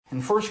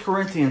In 1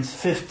 Corinthians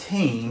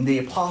 15, the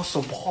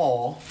Apostle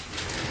Paul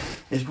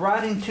is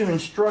writing to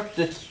instruct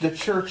the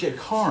church at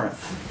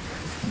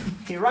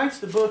Corinth. He writes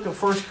the book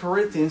of 1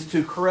 Corinthians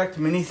to correct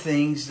many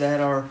things that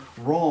are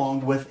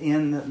wrong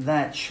within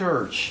that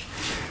church.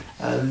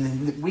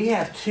 We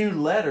have two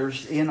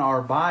letters in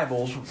our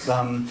Bibles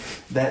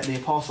that the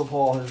Apostle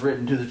Paul has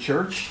written to the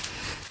church.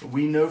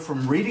 We know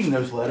from reading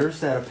those letters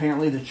that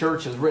apparently the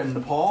church has written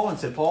to Paul and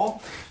said,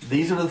 Paul,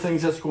 these are the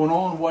things that's going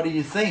on. What do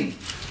you think?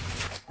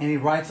 And he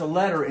writes a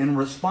letter in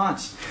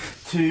response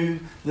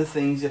to the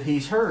things that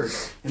he's heard,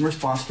 in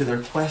response to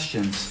their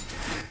questions.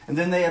 And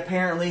then they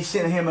apparently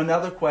sent him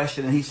another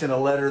question, and he sent a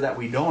letter that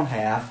we don't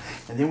have.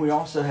 And then we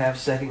also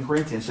have 2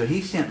 Corinthians. So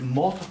he sent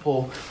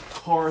multiple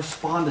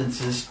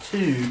correspondences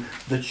to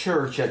the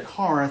church at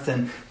Corinth,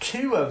 and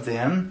two of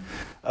them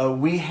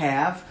we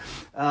have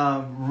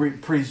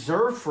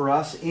preserved for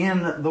us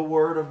in the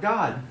Word of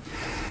God.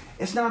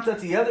 It's not that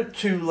the other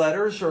two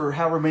letters, or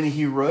however many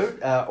he wrote,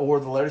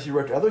 or the letters he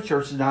wrote to other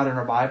churches not in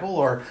our Bible,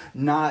 or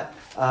not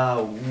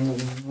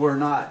were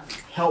not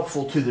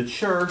helpful to the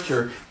church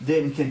or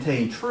didn't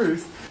contain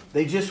truth.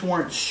 They just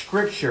weren't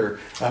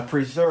Scripture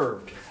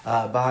preserved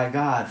by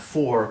God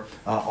for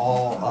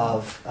all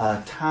of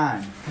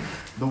time.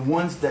 The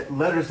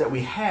letters that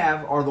we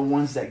have are the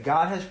ones that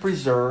God has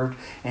preserved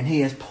and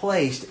He has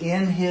placed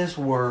in His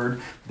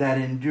Word that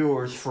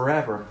endures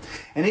forever.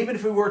 And even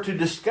if we were to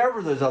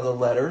discover those other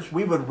letters,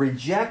 we would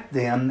reject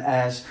them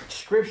as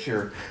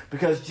Scripture,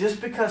 because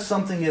just because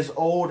something is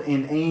old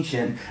and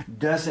ancient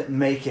doesn't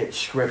make it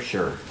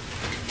Scripture.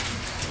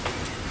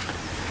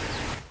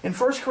 In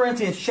 1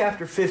 Corinthians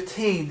chapter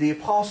 15, the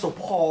Apostle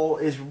Paul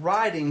is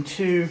writing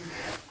to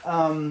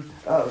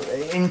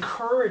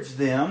encourage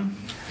them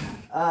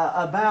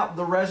about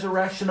the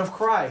resurrection of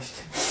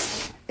Christ.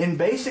 And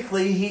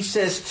basically, he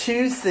says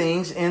two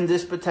things in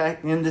this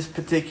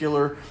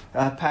particular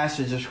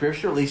passage of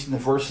Scripture, at least in the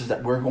verses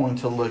that we're going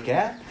to look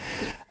at.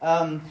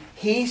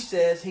 He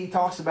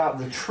talks about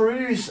the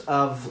truths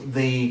of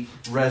the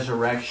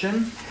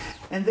resurrection,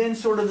 and then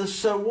sort of the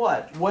so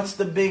what. What's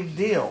the big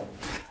deal?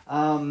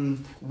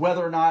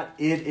 Whether or not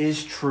it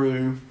is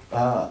true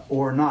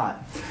or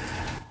not.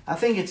 I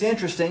think it's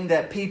interesting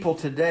that people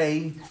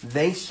today,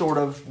 they sort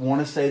of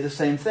want to say the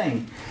same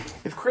thing.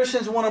 If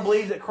Christians want to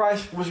believe that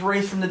Christ was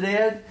raised from the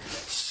dead,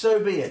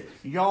 so be it.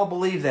 Y'all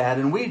believe that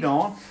and we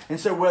don't. And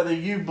so whether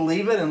you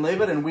believe it and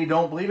live it and we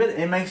don't believe it,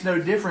 it makes no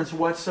difference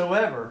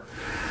whatsoever.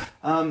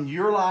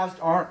 Your lives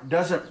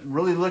doesn't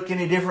really look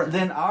any different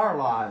than our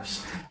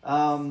lives.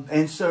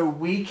 And so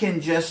we can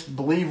just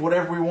believe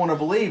whatever we want to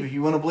believe. If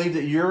you want to believe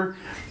that your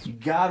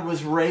God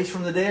was raised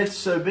from the dead,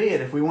 so be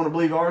it. If we want to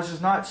believe ours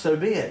is not, so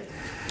be it.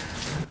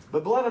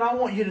 But beloved, I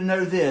want you to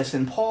know this,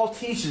 and Paul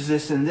teaches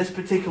this in this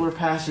particular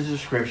passage of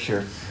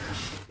Scripture.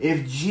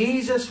 If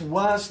Jesus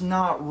was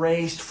not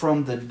raised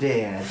from the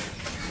dead,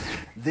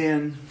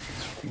 then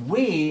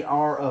we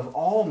are of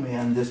all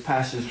men, this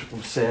passage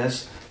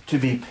says, to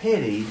be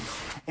pitied,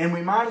 and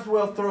we might as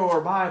well throw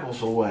our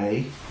Bibles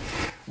away.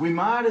 We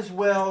might as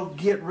well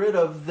get rid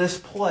of this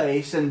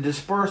place and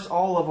disperse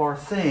all of our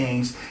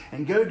things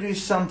and go do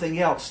something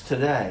else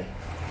today.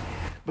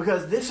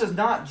 Because this is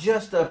not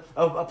just a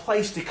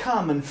place to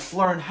come and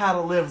learn how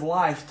to live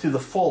life to the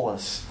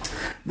fullest.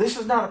 This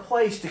is not a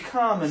place to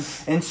come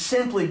and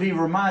simply be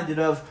reminded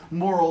of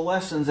moral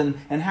lessons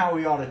and how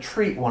we ought to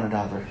treat one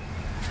another.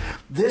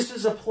 This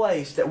is a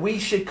place that we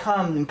should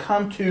come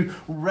to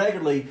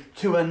regularly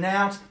to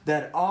announce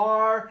that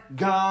our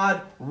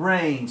God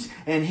reigns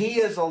and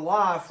He is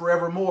alive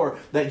forevermore.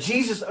 That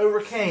Jesus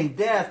overcame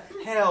death,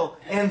 hell,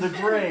 and the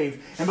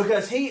grave. And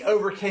because He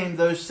overcame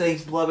those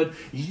things, beloved,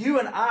 you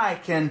and I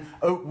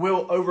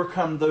will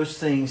overcome those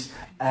things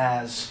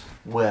as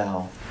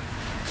well.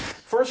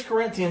 1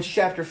 Corinthians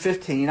chapter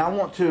 15, I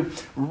want to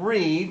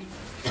read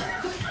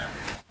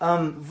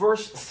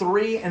verse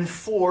 3 and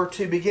 4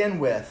 to begin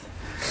with.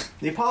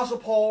 The Apostle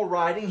Paul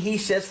writing, he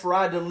says, "For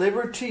I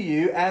delivered to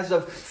you as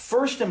of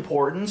first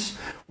importance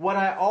what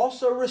I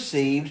also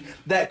received,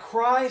 that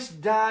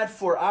Christ died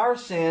for our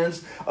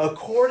sins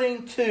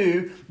according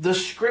to the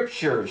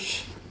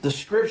Scriptures,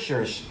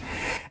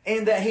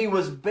 and that He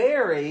was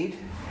buried,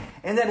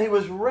 and that He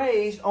was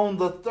raised on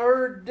the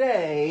third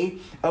day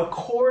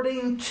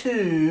according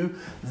to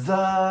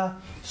the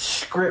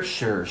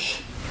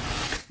Scriptures."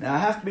 Now, I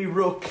have to be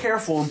real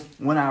careful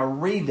when I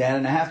read that,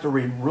 and I have to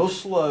read real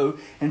slow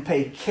and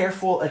pay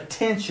careful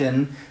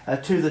attention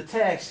to the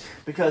text,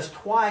 because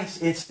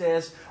twice it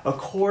says,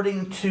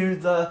 according to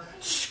the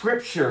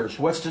Scriptures.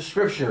 What's the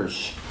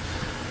Scriptures?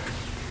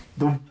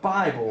 The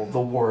Bible, the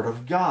Word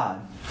of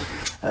God.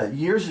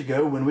 Years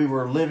ago, when we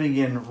were living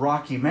in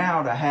Rocky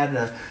Mount, I had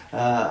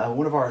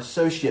one of our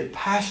associate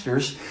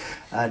pastors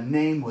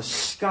name was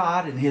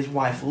Scott and his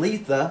wife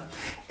Letha,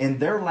 and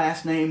their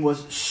last name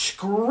was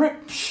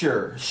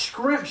Scripture.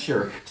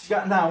 Scripture.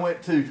 Scott and I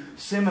went to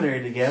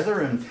seminary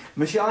together, and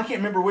Michelle, I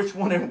can't remember which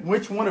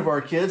one of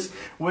our kids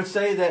would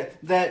say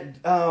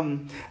that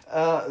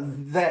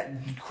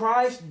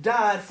Christ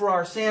died for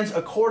our sins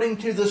according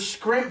to the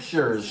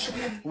Scriptures.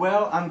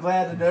 Well, I'm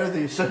glad to know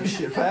the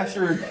associate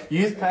pastor,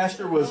 youth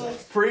pastor, was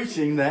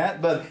preaching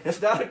that, but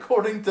it's not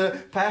according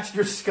to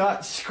Pastor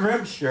Scott's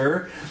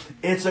Scripture.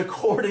 It's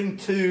according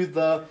to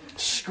the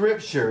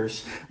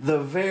Scriptures, the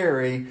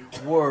very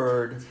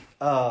Word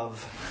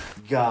of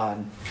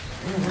God.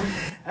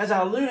 As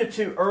I alluded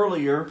to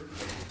earlier,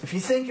 if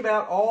you think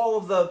about all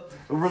of the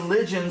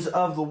religions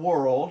of the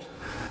world,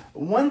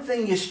 one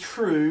thing is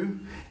true,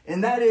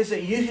 and that is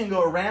that you can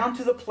go around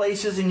to the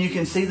places and you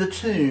can see the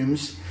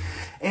tombs,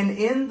 and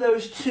in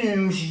those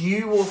tombs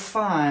you will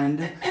find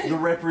the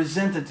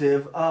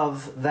representative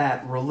of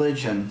that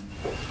religion.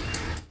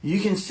 You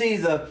can see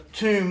the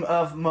tomb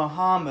of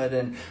Muhammad,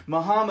 and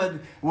Muhammad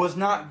was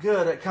not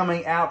good at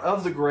coming out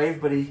of the grave,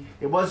 but he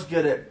was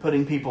good at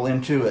putting people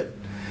into it.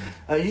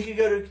 You can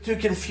go to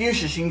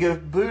Confucius, you can go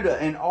to Buddha,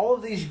 and all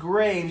of these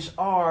graves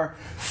are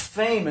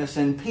famous,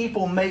 and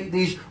people make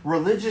these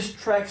religious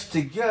treks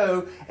to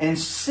go and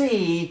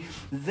see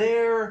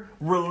their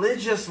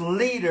religious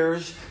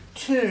leader's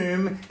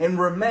tomb and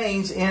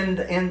remains in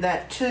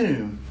that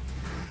tomb.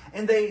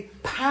 And they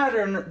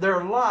pattern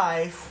their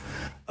life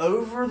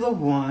over the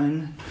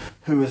one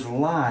who is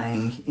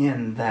lying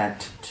in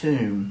that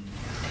tomb.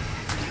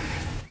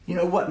 You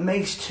know, what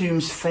makes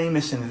tombs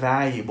famous and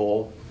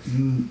valuable,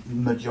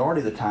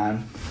 majority of the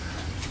time,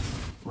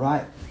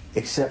 right,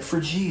 except for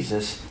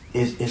Jesus,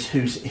 is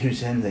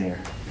who's in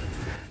there.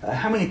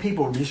 How many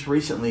people just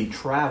recently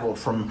traveled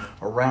from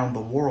around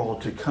the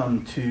world to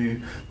come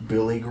to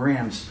Billy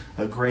Graham's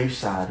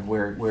graveside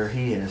where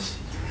he is?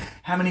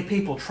 How many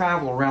people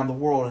travel around the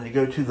world and they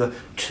go to the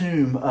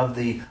tomb of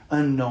the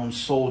unknown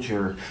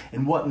soldier?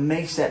 And what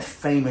makes that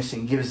famous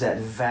and gives that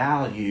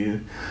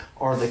value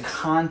are the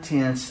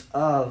contents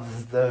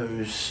of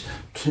those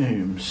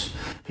tombs.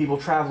 People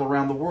travel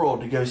around the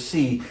world to go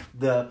see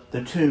the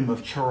tomb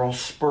of Charles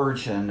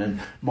Spurgeon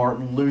and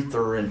Martin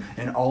Luther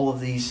and all of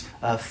these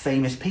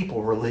famous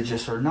people,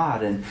 religious or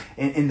not. And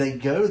they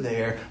go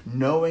there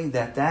knowing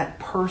that that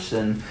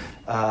person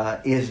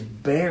is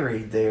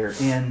buried there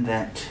in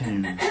that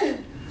tomb.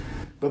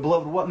 But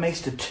beloved, what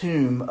makes the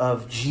tomb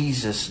of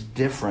Jesus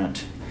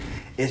different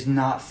is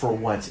not for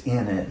what's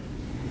in it.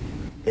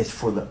 It's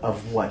for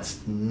of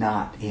what's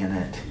not in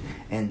it.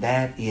 And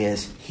that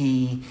is,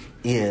 He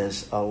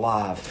is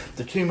alive.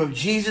 The tomb of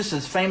Jesus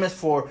is famous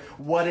for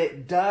what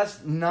it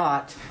does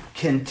not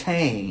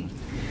contain.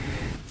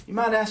 You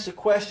might ask the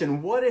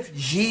question, what if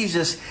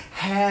Jesus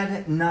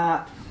had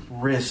not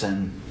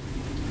risen?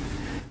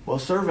 Well, a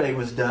survey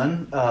was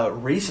done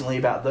recently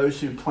about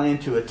those who plan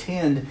to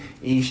attend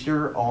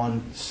Easter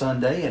on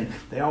Sunday, and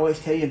they always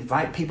tell you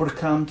invite people to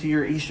come to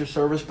your Easter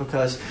service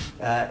because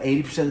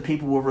 80% of the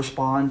people will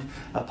respond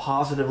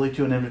positively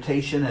to an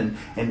invitation,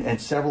 and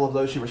several of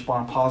those who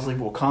respond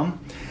positively will come.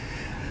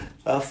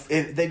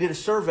 They did a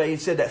survey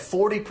and said that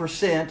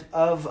 40%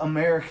 of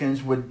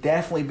Americans would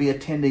definitely be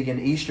attending an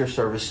Easter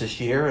service this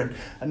year, and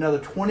another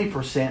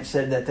 20%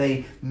 said that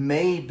they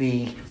may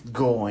be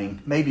going.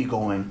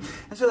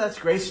 And so that's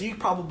great. So you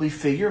probably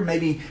figure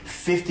maybe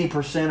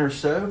 50% or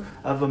so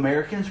of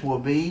Americans will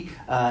be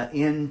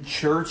in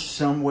church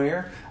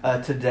somewhere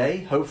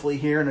today, hopefully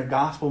hearing a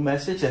gospel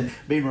message and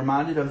being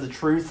reminded of the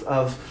truth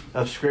of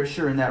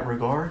Scripture in that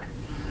regard.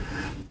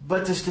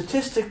 But the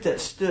statistic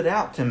that stood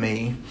out to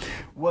me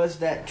was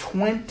that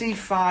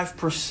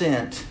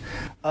 25%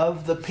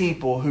 of the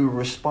people who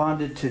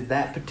responded to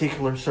that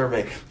particular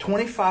survey,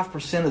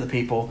 25% of the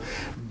people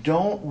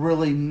don't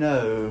really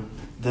know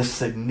the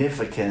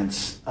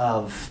significance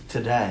of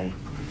today.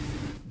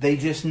 They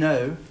just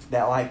know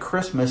that, like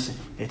Christmas,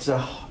 it's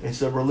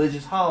a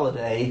religious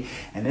holiday,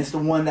 and it's the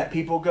one that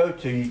people go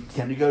to. You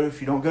tend to go to,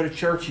 if you don't go to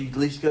church, you at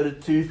least go to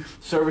 2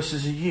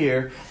 services a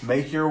year.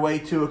 Make your way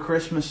to a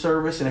Christmas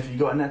service, and if you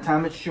go in that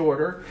time, it's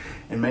shorter.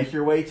 And make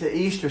your way to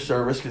Easter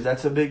service, because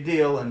that's a big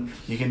deal, and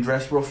you can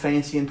dress real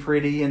fancy and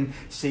pretty and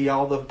see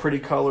all the pretty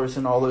colors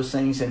and all those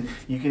things, and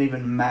you can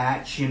even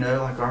match,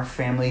 like our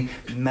family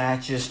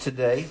matches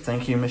today.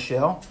 Thank you,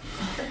 Michelle.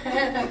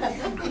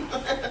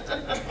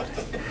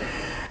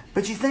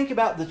 But you think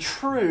about the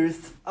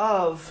truth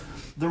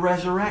of the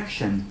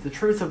resurrection. The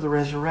truth of the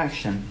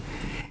resurrection.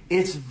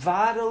 It's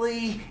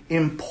vitally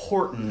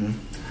important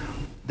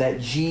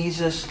that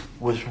Jesus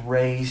was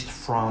raised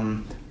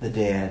from the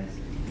dead.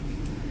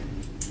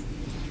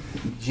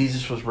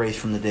 Jesus was raised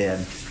from the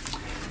dead.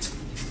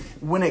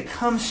 When it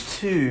comes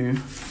to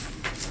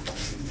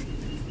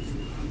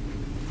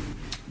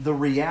the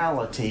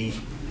reality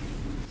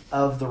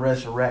of the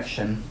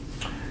resurrection,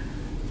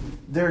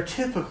 there are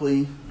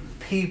typically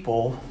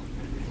people,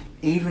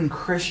 even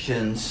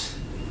Christians,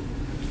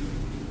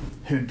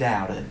 who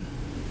doubt it.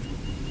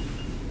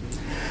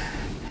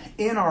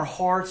 In our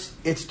hearts,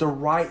 it's the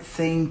right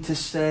thing to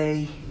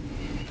say,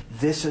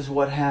 this is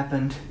what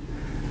happened.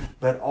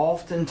 But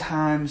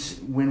oftentimes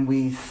when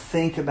we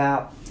think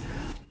about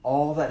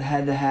all that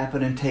had to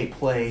happen and take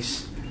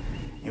place,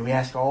 and we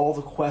ask all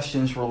the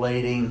questions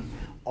relating,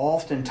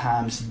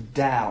 oftentimes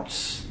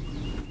doubts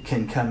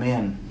can come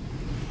in.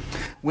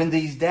 When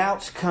these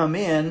doubts come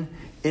in,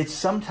 it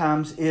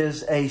sometimes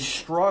is a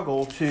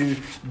struggle to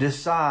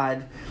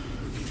decide,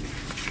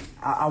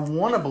 I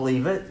want to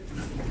believe it,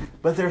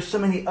 but there's so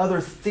many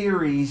other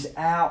theories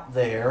out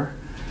there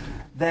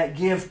that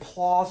give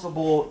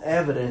plausible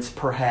evidence,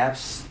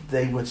 perhaps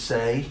they would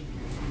say,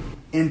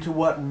 into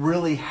what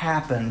really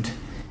happened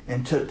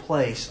and took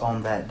place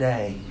on that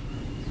day.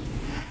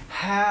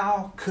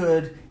 How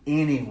could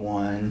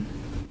anyone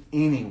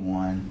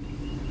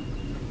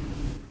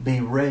be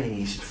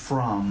raised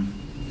from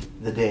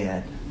the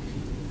dead?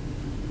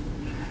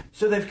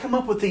 So they've come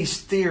up with these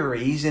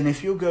theories, and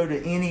if you'll go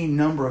to any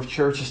number of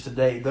churches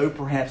today, though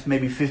perhaps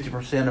maybe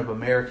 50% of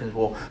Americans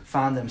will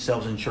find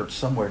themselves in church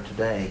somewhere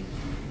today,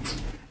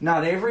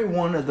 not every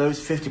one of those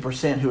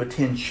 50% who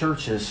attend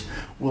churches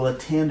will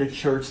attend a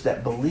church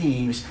that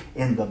believes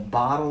in the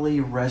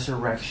bodily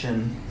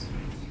resurrection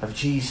of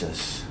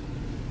Jesus.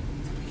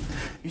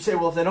 You say,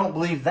 well, if they don't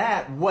believe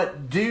that,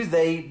 what do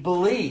they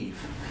believe?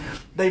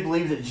 They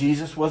believe that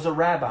Jesus was a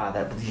rabbi,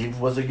 that he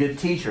was a good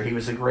teacher, he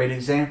was a great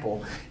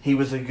example, he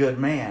was a good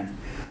man.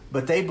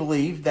 But they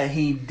believe that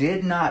he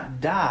did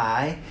not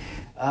die,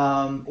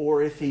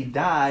 or if he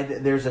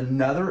died, there's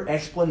another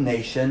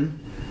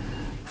explanation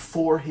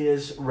for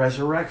his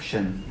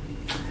resurrection.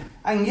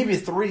 I can give you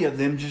 3 of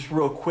them just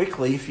real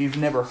quickly. If you've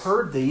never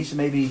heard these,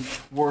 maybe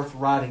worth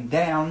writing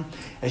down.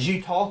 As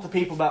you talk to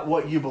people about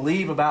what you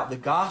believe about the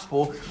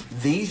gospel,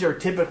 these are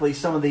typically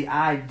some of the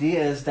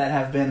ideas that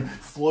have been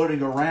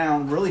floating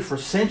around really for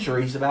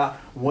centuries about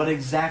what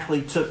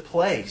exactly took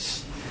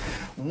place.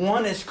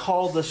 One is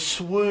called the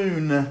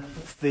swoon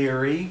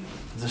theory.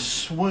 The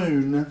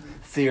swoon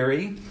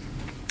theory.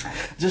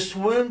 The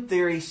swoon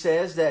theory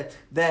says that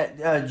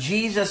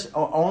Jesus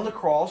on the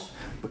cross,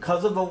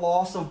 because of the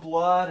loss of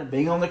blood and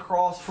being on the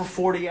cross for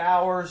 40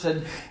 hours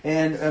and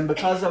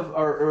because of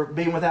or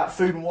being without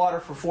food and water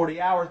for 40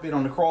 hours, being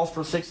on the cross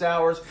for 6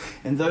 hours,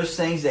 and those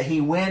things, that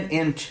he went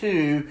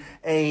into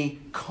a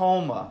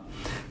coma.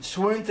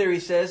 Swoon theory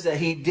says that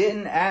he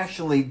didn't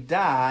actually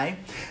die.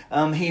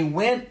 He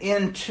went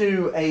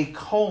into a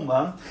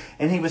coma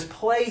and he was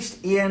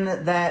placed in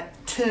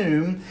that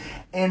tomb.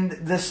 And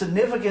the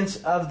significance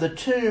of the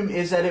tomb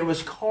is that it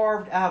was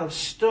carved out of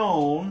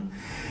stone.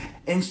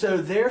 And so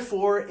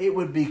therefore it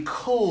would be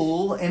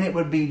cool and it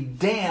would be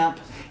damp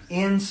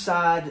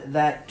inside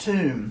that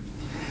tomb.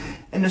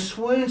 And the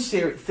swoon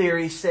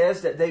theory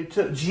says that they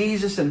took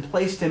Jesus and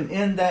placed him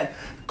in that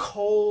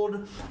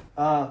cold,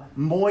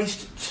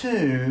 moist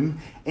tomb,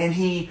 and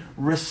he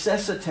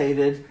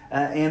resuscitated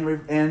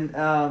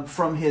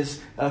from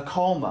his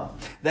coma.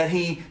 That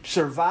he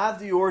survived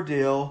the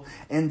ordeal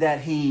and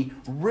that he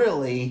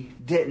really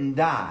didn't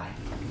die.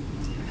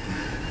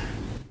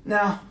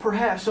 Now,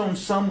 perhaps on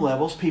some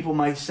levels, people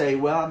might say,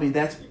 well, I mean,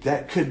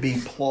 that could be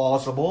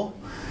plausible,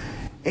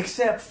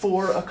 except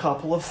for a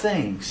couple of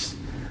things.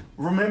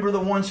 Remember the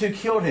ones who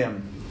killed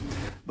him.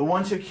 The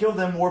ones who killed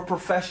him were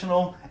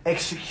professional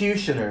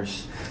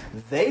executioners.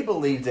 They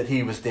believed that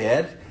he was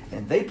dead,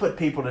 and they put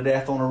people to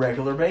death on a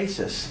regular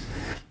basis.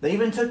 They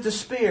even took the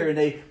spear and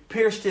they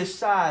pierced his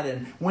side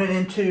and went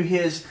into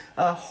his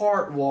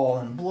heart wall,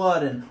 and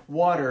blood and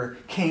water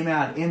came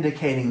out,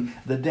 indicating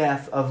the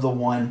death of the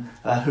one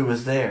who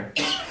was there.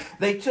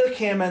 They took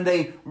him and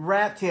they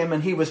wrapped him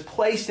and he was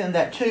placed in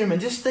that tomb.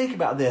 And just think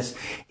about this.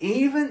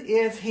 Even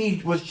if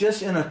he was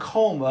just in a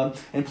coma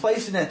and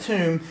placed in that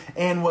tomb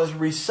and was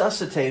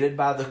resuscitated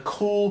by the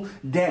cool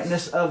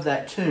dampness of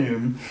that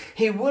tomb,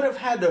 he would have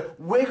had to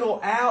wiggle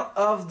out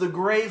of the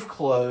grave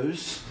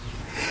clothes.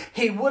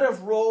 He would have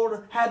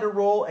had to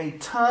roll a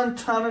ton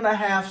and a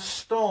half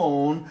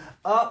stone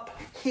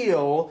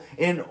uphill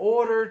in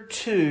order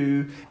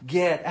to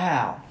get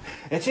out.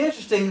 It's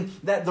interesting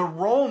that the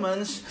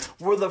Romans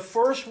were the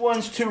first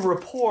ones to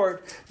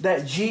report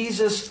that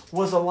Jesus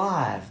was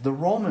alive. The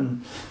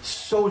Roman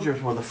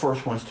soldiers were the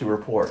first ones to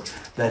report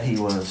that he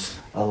was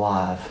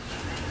alive.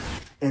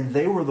 And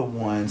they were the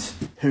ones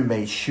who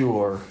made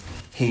sure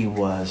he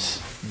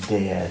was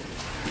dead.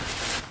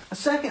 A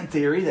second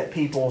theory that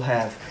people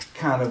have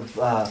kind of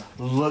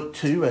looked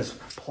to as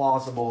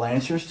plausible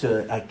answers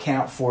to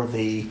account for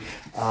the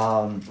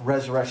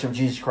resurrection of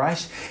Jesus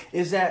Christ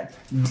is that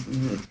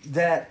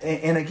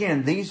and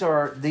again, these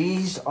are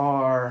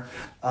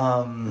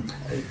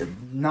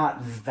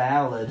not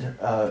valid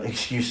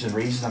excuses and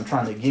reasons. I'm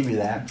trying to give you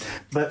that,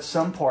 but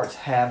some parts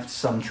have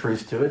some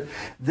truth to it.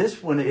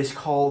 This one is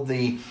called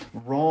the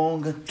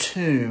wrong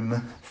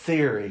tomb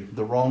theory,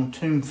 the wrong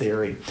tomb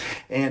theory.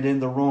 And in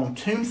the wrong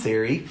tomb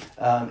theory,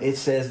 it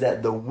says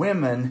that the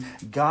women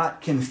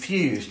got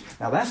confused.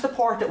 Now, that's the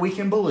part that we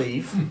can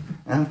believe.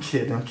 I'm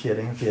kidding.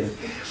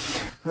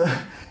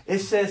 it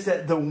says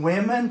that the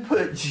women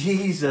put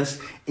Jesus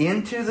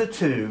into the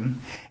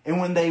tomb, and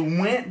when they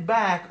went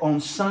back on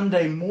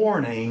Sunday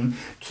morning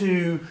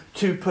to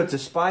put the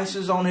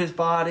spices on his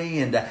body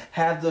and to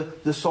have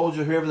the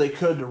soldier, whoever they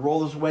could, to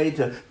roll his way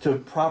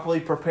to properly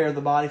prepare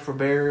the body for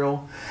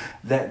burial,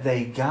 that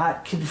they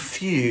got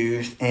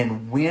confused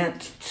and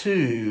went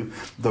to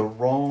the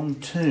wrong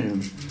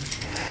tomb.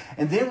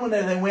 And then when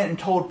they went and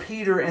told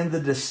Peter and the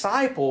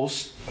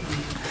disciples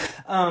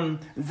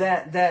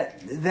that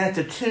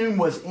the tomb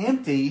was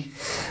empty,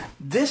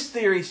 this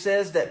theory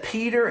says that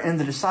Peter and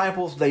the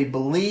disciples, they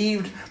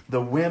believed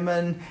the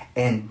women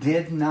and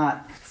did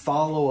not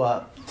follow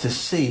up to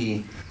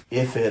see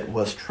if it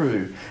was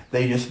true.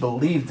 They just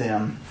believed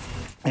them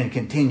and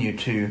continued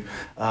to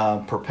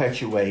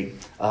perpetuate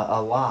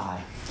a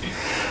lie.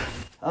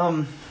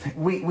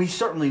 We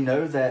certainly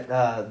know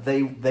that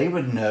they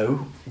would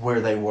know where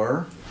they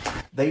were.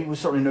 They would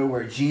certainly know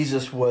where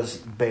Jesus was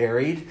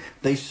buried.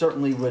 They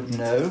certainly would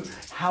know.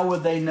 How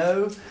would they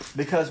know?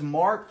 Because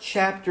Mark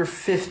chapter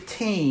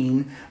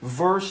 15,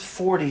 verse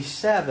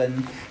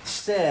 47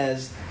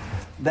 says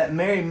that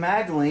Mary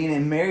Magdalene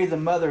and Mary, the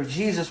mother of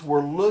Jesus,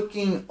 were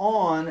looking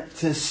on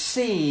to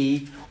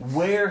see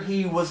where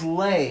he was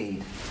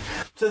laid.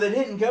 So they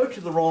didn't go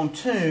to the wrong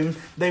tomb.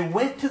 They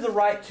went to the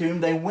right tomb.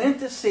 They went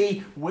to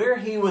see where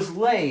he was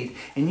laid.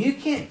 And you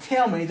can't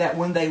tell me that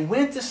when they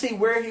went to see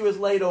where he was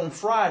laid on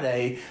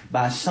Friday,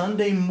 by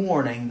Sunday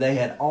morning they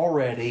had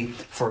already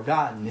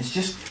forgotten. It's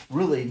just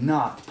really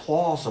not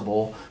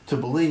plausible to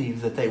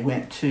believe that they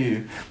went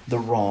to the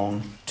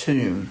wrong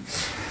tomb.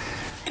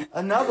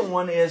 Another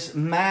one is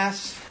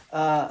mass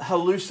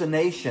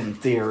hallucination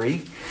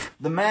theory.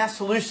 The mass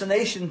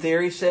hallucination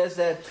theory says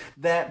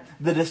that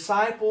the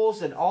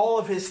disciples and all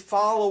of his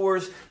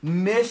followers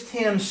missed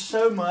him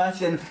so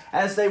much, and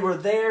as they were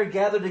there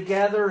gathered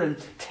together and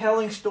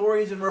telling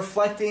stories and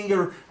reflecting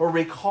or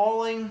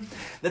recalling,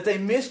 that they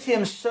missed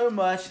him so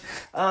much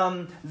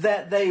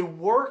that they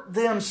worked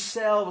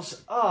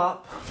themselves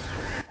up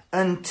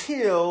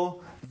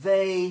until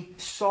they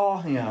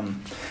saw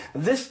him.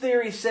 This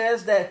theory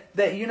says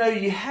that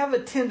you have a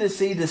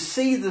tendency to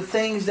see the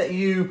things that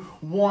you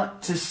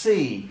want to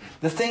see,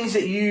 the things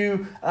that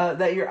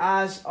that your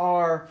eyes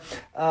are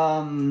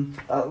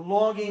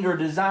longing or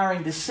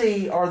desiring to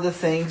see are the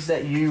things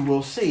that you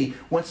will see.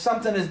 When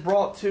something is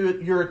brought to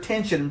your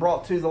attention,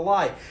 brought to the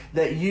light,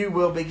 that you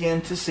will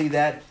begin to see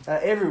that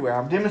everywhere.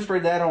 I've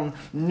demonstrated that on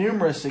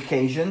numerous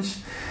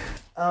occasions.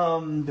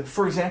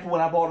 For example, when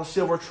I bought a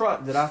silver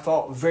truck, that I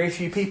thought very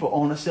few people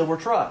own a silver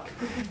truck.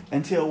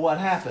 Until what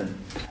happened?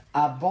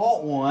 I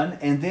bought one,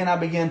 and then I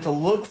began to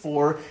look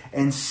for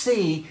and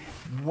see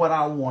what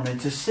I wanted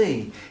to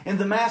see. In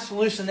the mass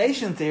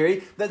hallucination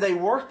theory, that they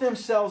worked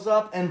themselves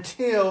up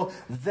until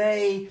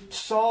they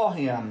saw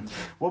him.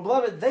 Well,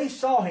 beloved, they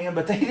saw him,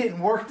 but they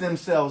didn't work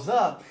themselves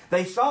up.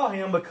 They saw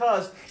him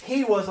because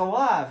he was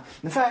alive.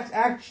 In fact,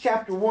 Acts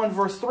chapter 1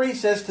 verse 3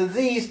 says, "To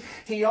these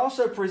he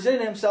also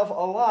presented himself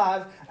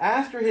alive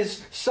after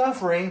his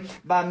suffering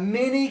by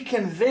many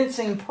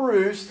convincing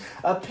proofs,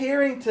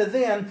 appearing to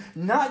them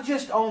not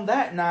just on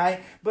that night,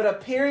 but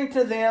appearing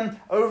to them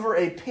over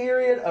a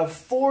period of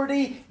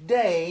 40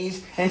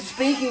 days, and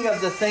speaking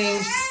of the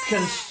things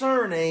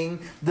concerning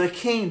the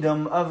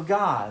kingdom of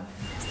God."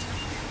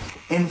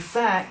 In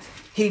fact,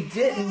 he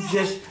didn't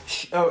just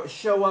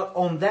show up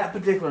on that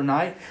particular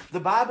night. The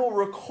Bible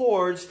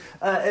records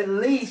at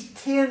least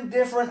 10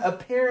 different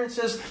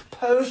appearances,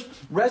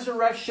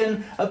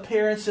 post-resurrection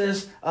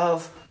appearances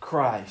of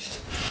Christ.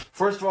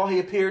 First of all, he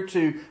appeared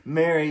to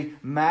Mary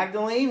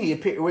Magdalene. He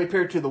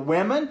appeared to the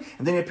women.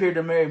 And then he appeared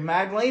to Mary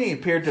Magdalene. He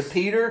appeared to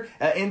Peter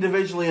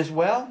individually as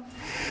well.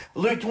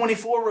 Luke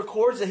 24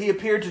 records that he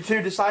appeared to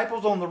 2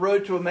 disciples on the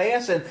road to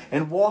Emmaus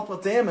and walked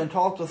with them and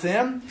talked with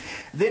them.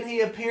 Then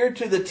he appeared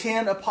to the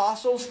 10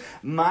 apostles,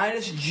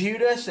 minus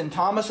Judas, and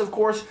Thomas, of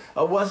course,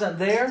 wasn't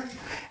there.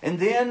 And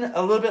then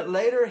a little bit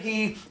later,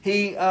 he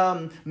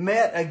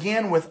met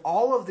again with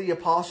all of the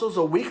apostles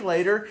a week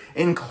later,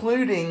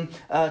 including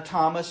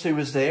Thomas, who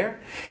was there.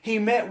 He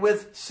met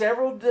with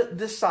several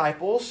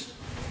disciples.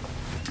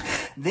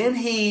 Then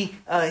he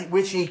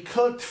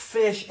cooked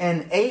fish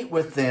and ate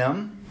with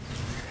them.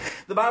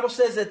 The Bible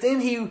says that then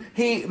he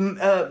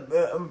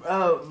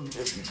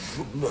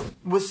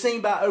was seen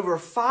by over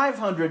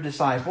 500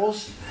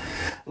 disciples.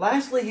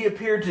 Lastly, he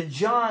appeared to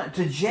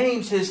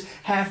James, his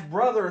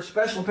half-brother, a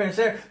special appearance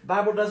there. The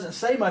Bible doesn't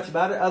say much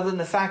about it other than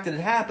the fact that it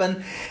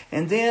happened.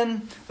 And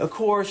then, of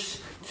course,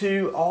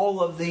 to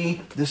all of the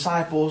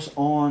disciples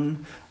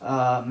on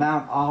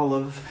Mount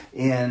Olive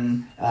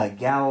in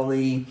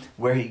Galilee,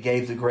 where he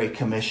gave the Great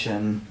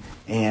Commission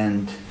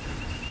and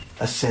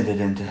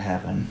ascended into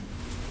heaven.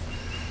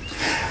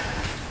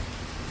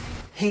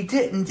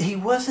 He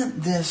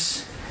wasn't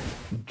this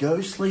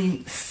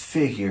ghostly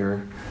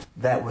figure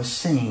that was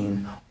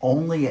seen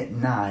only at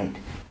night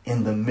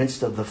in the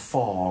midst of the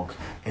fog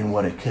and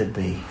what it could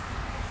be.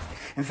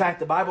 In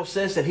fact, the Bible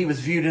says that he was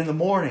viewed in the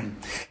morning.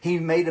 He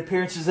made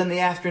appearances in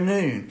the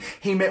afternoon.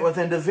 He met with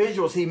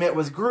individuals. He met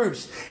with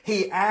groups.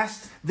 He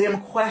asked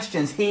them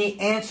questions. He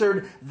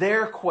answered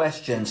their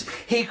questions.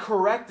 He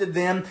corrected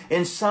them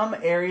in some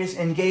areas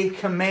and gave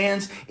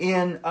commands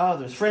in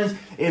others. Friends,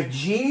 if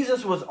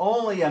Jesus was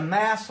only a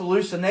mass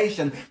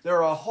hallucination, there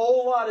are a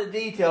whole lot of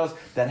details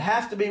that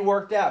have to be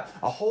worked out,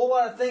 a whole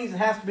lot of things that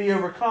have to be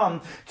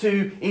overcome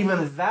to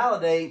even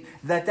validate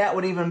that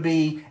would even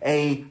be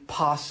a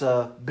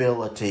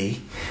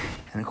possibility.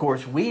 And of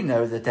course, we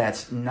know that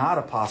that's not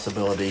a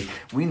possibility.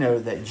 We know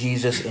that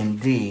Jesus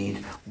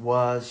indeed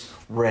was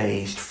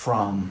raised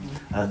from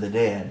the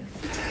dead.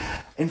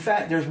 In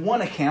fact, there's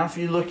one account. If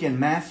you look in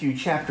Matthew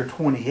chapter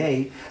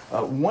 28,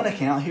 one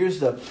account. Here's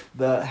the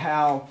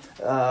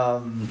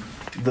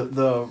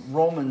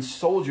Roman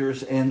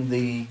soldiers and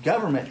the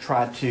government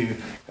tried to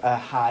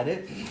hide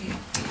it.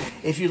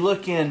 If you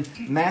look in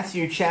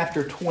Matthew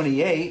chapter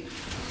 28.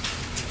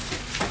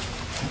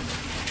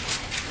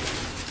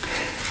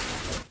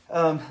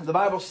 The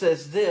Bible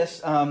says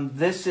this.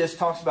 This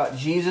talks about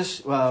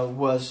Jesus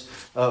was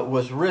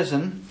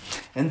risen,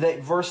 and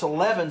that verse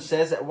 11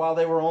 says that while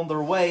they were on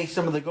their way,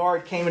 some of the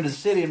guard came into the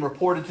city and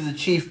reported to the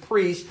chief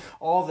priest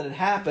all that had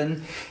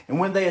happened. And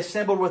when they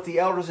assembled with the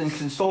elders and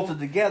consulted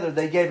together,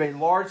 they gave a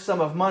large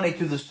sum of money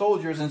to the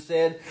soldiers and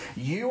said,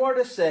 "You are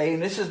to say,"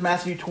 and this is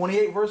Matthew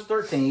 28 verse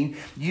 13,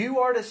 "You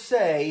are to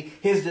say,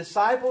 his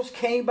disciples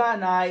came by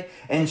night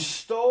and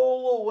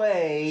stole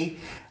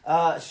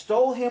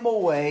him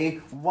away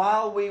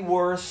while we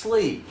were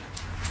asleep."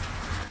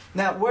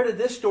 Now, where did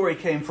this story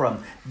came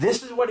from?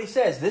 This is what he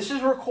says. This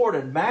is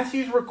recorded.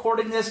 Matthew's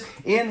recording this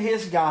in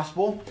his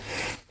gospel.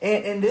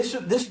 And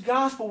this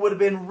gospel would have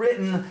been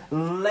written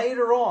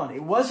later on.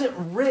 It wasn't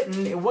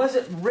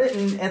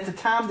written at the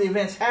time the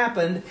events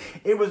happened.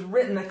 It was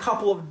written a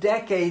couple of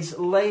decades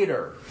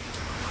later.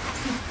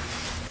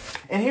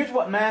 And here's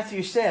what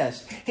Matthew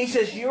says. He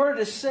says, "You are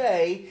to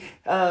say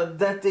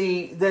that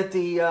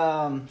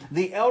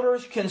the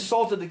elders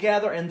consulted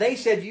together, and they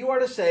said, 'You are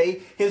to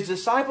say, his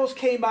disciples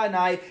came by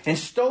night and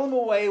stole him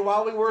away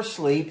while we were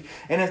asleep.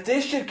 And if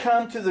this should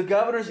come to the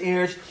governor's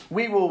ears,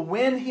 we will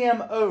win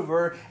him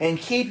over and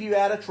keep you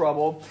out of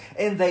trouble.'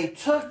 And they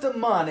took the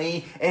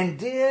money and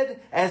did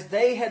as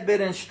they had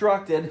been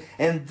instructed.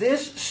 And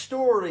this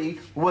story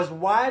was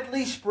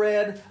widely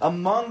spread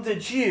among the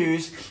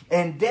Jews.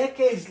 And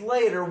decades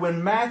later,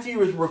 when Matthew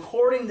is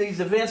recording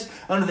these events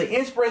under the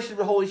inspiration of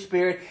the Holy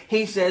Spirit,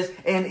 he says,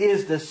 and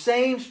is the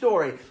same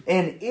story,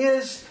 and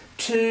is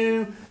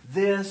to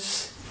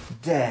this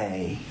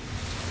day."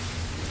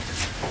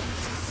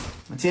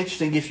 It's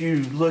interesting, if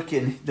you look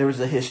in, there was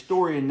a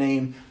historian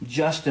named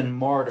Justin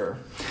Martyr.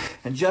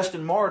 And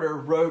Justin Martyr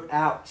wrote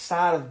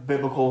outside of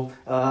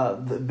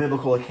the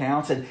biblical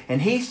accounts,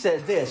 and he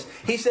said this.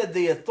 He said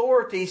the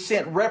authorities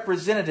sent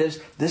representatives.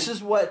 This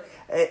is what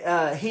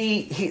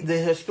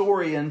the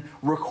historian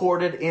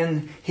recorded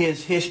in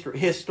his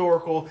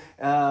historical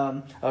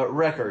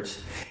records.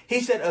 He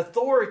said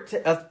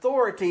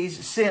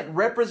authorities sent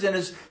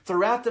representatives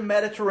throughout the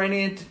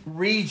Mediterranean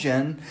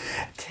region,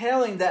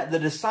 telling that the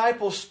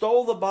disciples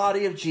stole the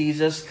body of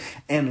Jesus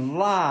and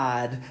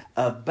lied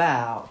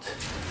about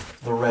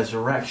the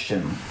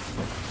resurrection.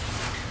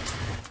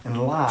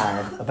 And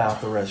lied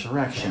about the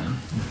resurrection.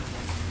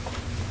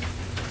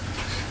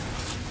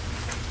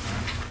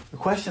 The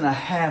question I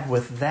have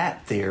with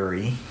that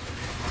theory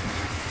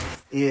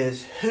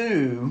is,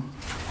 who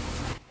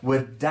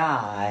would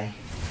die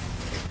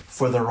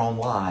for their own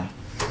lie?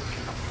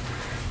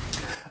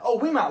 Oh,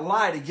 we might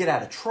lie to get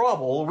out of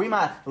trouble. We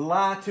might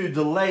lie to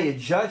delay a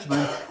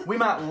judgment. We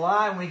might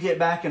lie when we get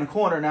back in a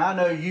corner. Now, I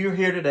know you're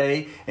here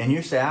today and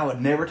you say, "I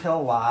would never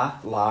tell a lie."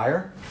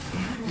 Liar.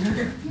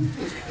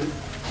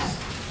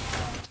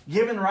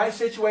 Given the right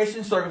situation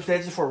and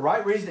circumstances for a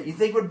right reason that you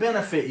think would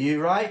benefit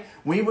you, right?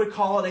 We would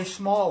call it a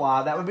small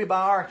lie. That would be by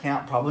our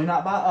account, probably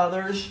not by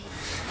others.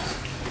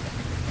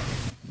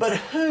 But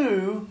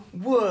who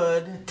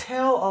would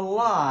tell a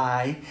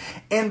lie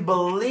and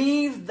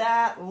believe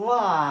that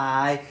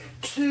lie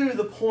to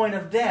the point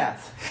of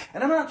death?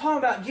 And I'm not talking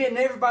about getting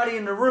everybody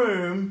in the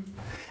room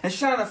and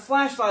shining a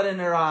flashlight in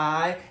their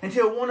eye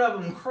until one of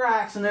them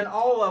cracks, and then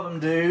all of them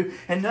do,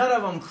 and none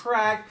of them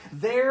crack.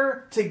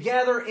 They're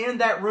together in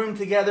that room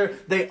together.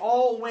 They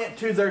all went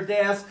to their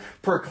death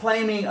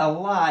proclaiming a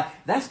lie.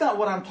 That's not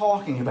what I'm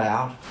talking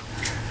about.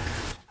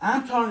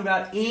 I'm talking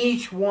about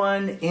each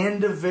one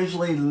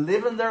individually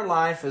living their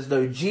life as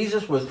though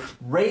Jesus was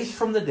raised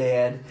from the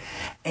dead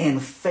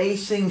and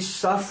facing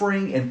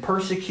suffering and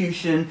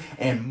persecution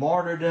and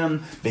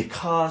martyrdom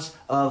because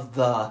of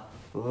the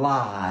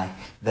lie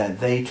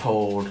that they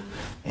told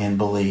and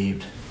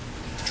believed.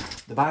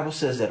 The Bible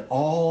says that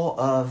all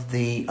of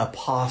the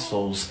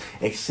apostles,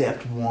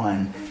 except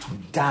one,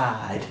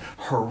 died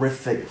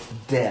horrific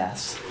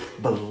deaths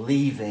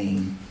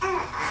believing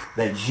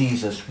that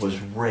Jesus was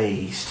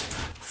raised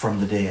from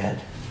the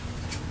dead.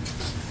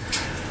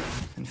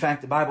 In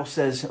fact, the Bible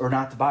says, or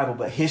not the Bible,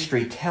 but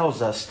history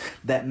tells us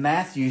that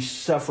Matthew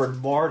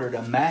suffered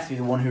martyrdom. Matthew,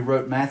 the one who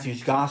wrote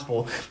Matthew's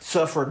Gospel,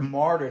 suffered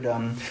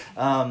martyrdom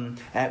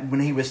when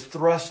he was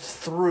thrust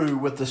through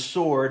with the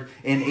sword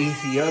in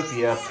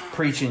Ethiopia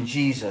preaching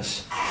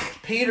Jesus.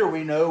 Peter,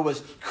 we know,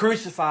 was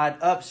crucified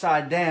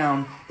upside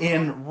down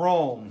in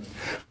Rome.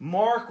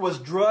 Mark was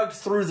drugged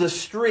through the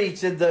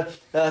streets in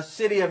the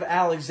city of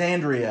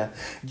Alexandria.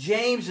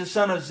 James, the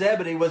son of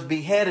Zebedee, was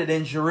beheaded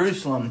in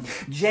Jerusalem.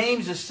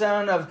 James, the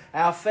son of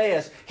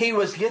Alphaeus, he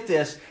was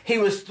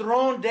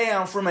thrown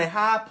down from a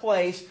high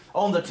place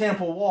on the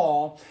temple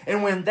wall.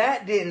 And when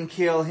that didn't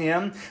kill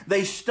him,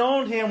 they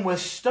stoned him with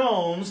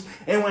stones.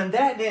 And when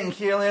that didn't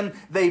kill him,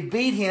 they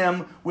beat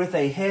him with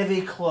a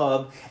heavy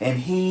club. And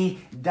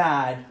he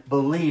died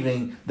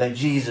believing that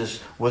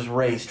Jesus was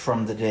raised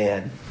from the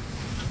dead.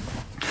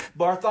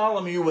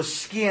 Bartholomew was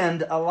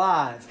skinned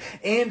alive.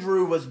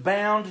 Andrew was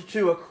bound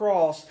to a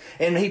cross,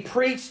 and he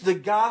preached the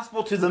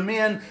gospel to the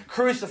men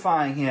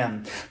crucifying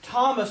him.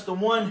 Thomas, the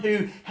one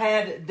who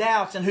had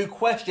doubts and who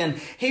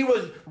questioned, he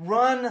was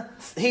run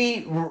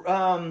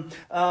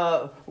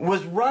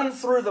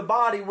through the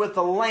body with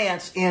a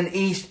lance in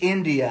East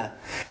India.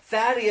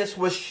 Thaddeus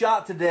was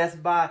shot to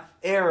death by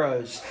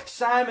arrows.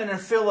 Simon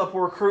and Philip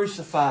were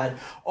crucified.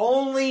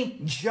 Only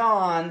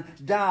John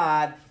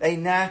died a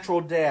natural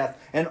death.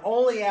 And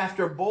only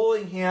after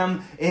boiling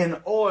him in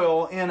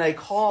oil in a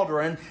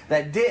cauldron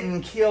that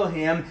didn't kill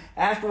him,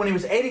 after when he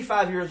was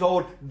 85 years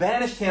old,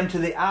 banished him to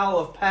the Isle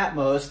of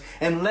Patmos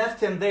and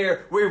left him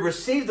there, we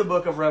received the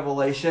book of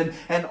Revelation,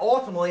 and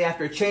ultimately,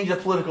 after a change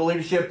of political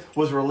leadership,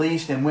 was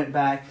released and went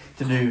back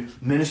to do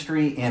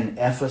ministry in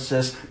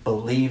Ephesus,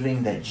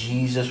 believing that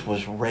Jesus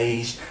was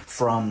raised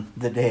from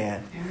the dead.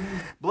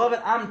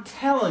 Beloved, I'm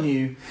telling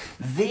you,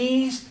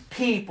 these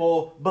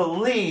people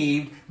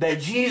believed that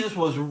Jesus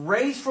was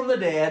raised from the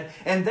dead,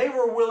 and they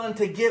were willing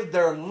to give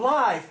their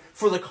life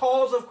for the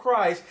cause of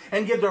Christ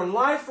and give their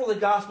life for the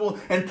gospel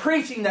and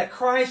preaching that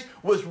Christ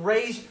was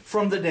raised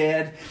from the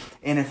dead.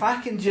 And if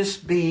I can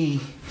just be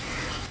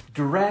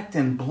direct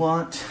and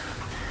blunt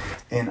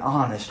and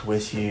honest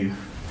with you,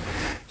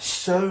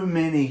 so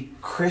many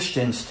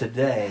Christians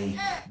today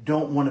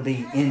don't want to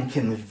be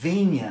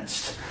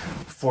inconvenienced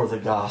for the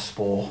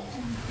gospel,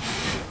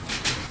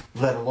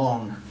 let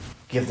alone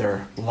give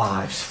their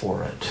lives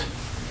for it.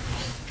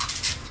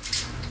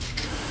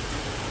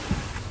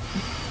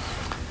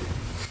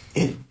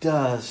 It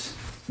does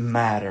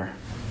matter.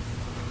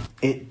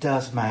 It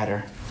does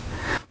matter.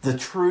 The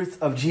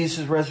truth of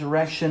Jesus'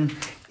 resurrection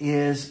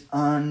is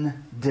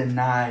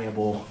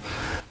undeniable.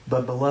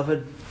 But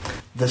beloved,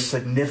 the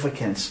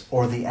significance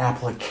or the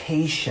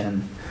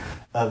application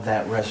of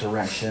that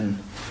resurrection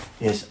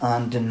is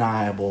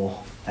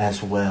undeniable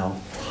as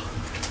well.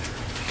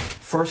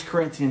 1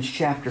 Corinthians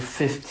chapter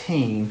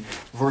 15,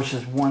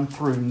 verses 1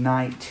 through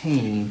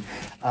 19.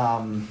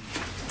 1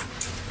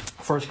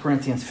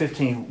 Corinthians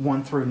 15,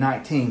 1 through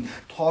 19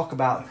 talk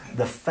about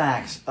the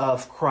facts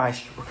of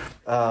Christ's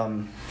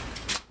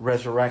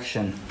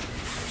resurrection.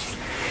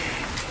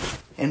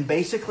 And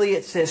basically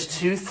it says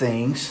two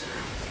things.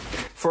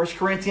 1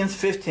 Corinthians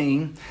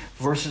 15,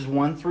 verses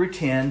 1 through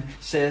 10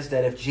 says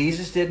that if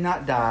Jesus did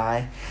not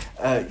die,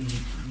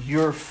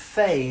 your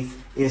faith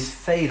is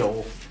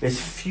futile,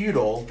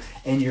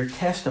 and your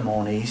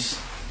testimonies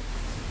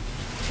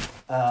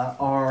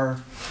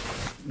are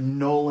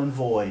null and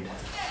void.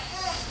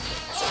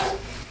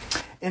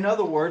 In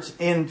other words,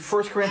 in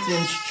 1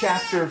 Corinthians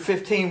chapter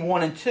 15,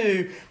 1 and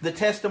 2, the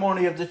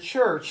testimony of the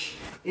church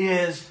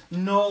is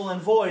null and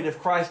void if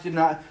Christ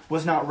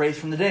was not raised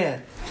from the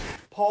dead.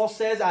 Paul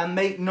says, I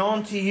make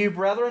known to you,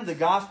 brethren, the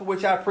gospel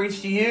which I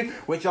preached to you,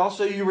 which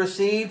also you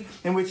received,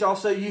 in which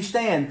also you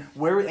stand,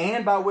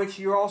 and by which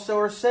you also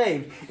are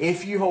saved,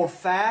 if you hold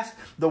fast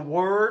the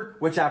word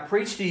which I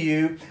preached to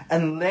you,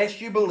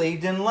 unless you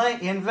believed in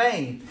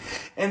vain.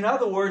 In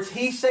other words,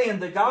 he's saying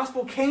the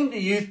gospel came to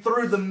you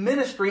through the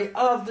ministry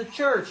of the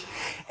church.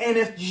 And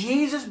if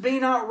Jesus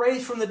be not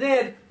raised from the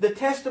dead, the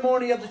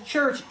testimony of the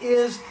church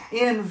is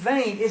in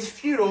vain, it's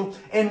futile,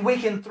 and we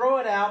can throw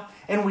it out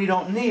and we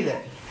don't need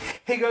it.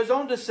 He goes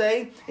on to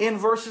say in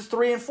verses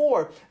 3 and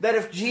 4 that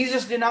if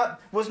Jesus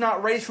was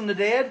not raised from the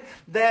dead,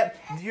 that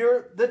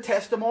the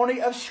testimony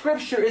of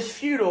Scripture is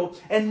futile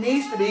and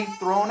needs to be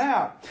thrown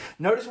out.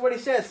 Notice what he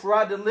says, for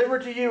I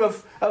delivered to you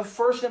of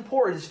first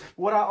importance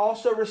what I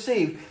also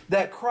received,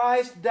 that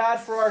Christ died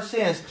for our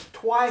sins.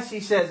 Twice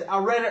he says, I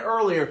read it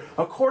earlier,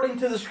 according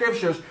to the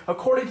Scriptures.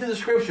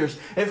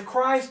 If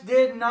Christ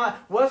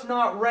was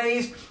not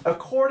raised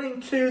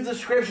according to the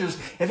Scriptures,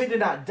 if he did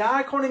not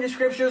die according to the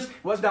Scriptures,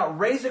 was not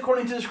raised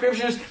according to the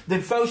Scriptures,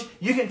 then folks,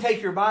 you can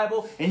take your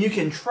Bible and you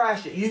can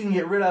trash it. You can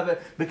get rid of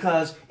it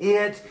because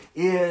it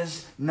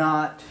is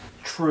not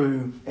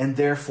true and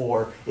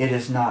therefore it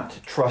is not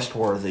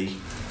trustworthy.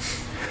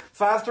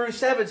 5 through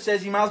 7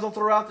 says you might as well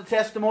throw out the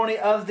testimony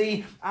of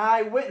the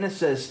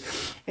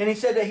eyewitnesses. And he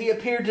said that he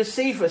appeared to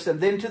Cephas and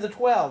then to the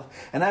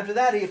 12. And after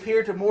that he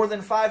appeared to more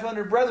than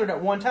 500 brethren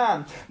at one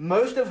time,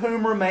 most of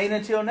whom remain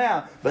until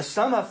now. But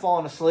some have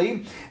fallen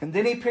asleep. And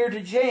then he appeared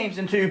to James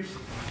and to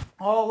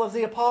all of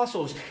the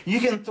apostles. You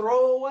can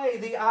throw away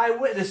the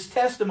eyewitness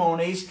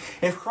testimonies.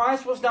 If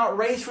Christ was not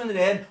raised from the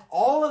dead,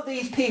 all of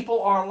these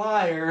people are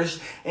liars,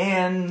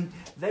 and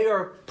they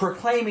are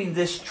proclaiming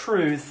this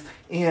truth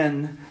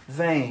in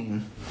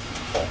vain.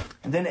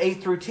 And then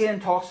 8 through 10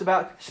 talks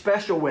about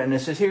special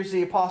witnesses. Here's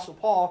the Apostle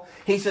Paul.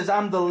 He says,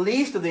 I'm the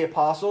least of the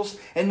apostles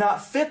and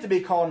not fit to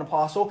be called an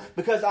apostle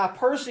because I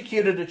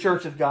persecuted the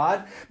church of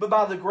God. But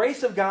by the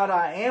grace of God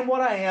I am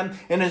what I am,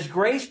 and His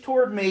grace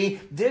toward me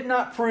did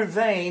not prove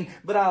vain,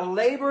 but I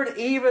labored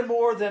even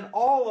more than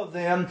all of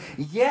them,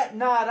 yet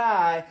not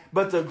I,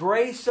 but the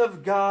grace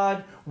of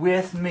God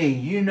with me.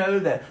 You know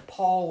that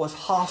Paul was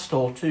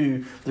hostile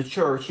to the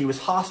church. He was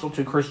hostile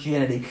to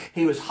Christianity.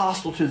 He was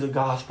hostile to the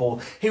gospel.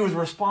 He was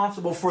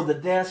responsible for the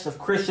deaths of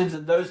Christians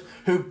and those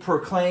who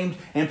proclaimed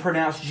and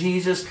pronounced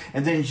Jesus.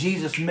 And then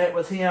Jesus met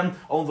with him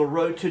on the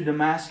road to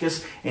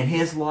Damascus, and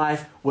his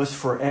life was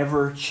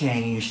forever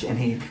changed, and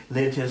he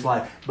lived his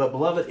life. But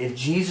beloved, if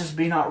Jesus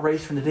be not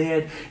raised from the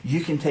dead,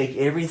 you can take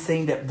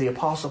everything that the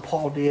Apostle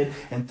Paul did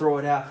and throw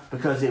it out,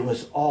 because it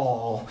was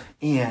all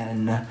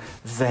in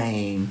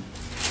vain.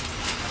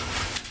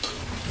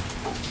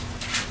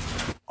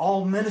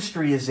 All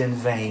ministry is in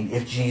vain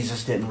if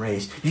Jesus didn't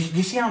raise. Do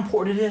you see how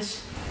important it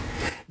is?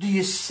 Do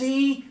you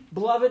see,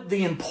 beloved,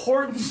 the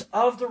importance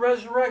of the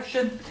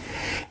resurrection?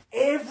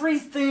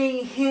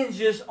 Everything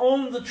hinges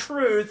on the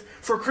truth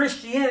for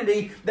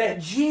Christianity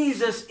that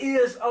Jesus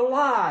is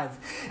alive.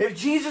 If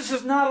Jesus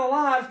is not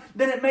alive,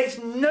 then it makes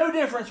no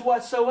difference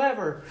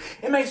whatsoever.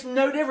 It makes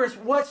no difference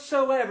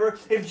whatsoever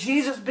if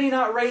Jesus be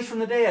not raised from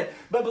the dead.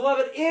 But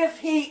beloved, if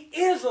He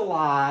is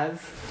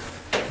alive,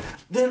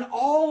 then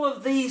all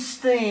of these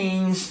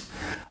things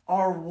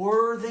are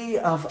worthy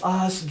of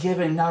us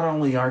giving not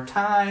only our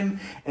time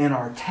and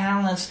our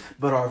talents,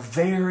 but our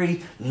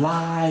very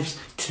lives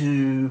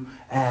too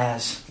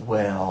as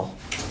well.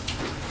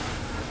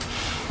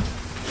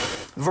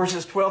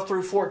 Verses 12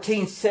 through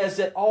 14 says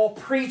that all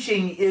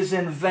preaching is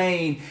in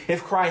vain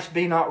if Christ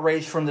be not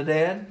raised from the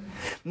dead.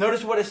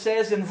 Notice what it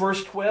says in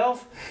verse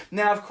 12.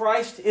 Now if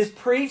Christ is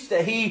preached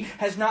that He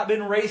has not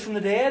been raised from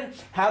the dead,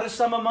 how do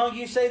some among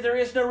you say there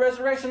is no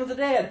resurrection of the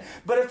dead?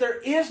 But if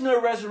there is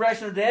no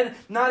resurrection of the dead,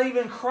 not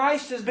even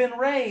Christ has been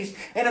raised.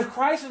 And if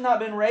Christ has not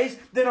been raised,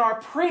 then our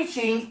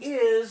preaching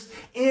is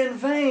in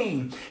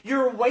vain.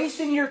 You're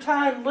wasting your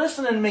time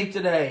listening to me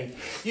today.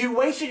 You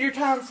wasted your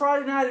time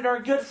Friday night at our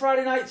Good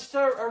Friday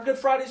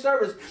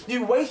service.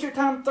 You wasted your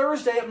time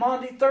Thursday at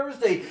Maundy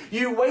Thursday.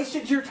 You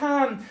wasted your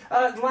time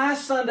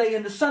last Sunday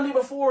and the Sunday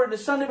before and the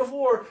Sunday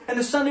before and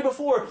the Sunday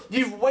before.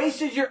 You've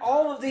wasted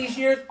all of these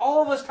years,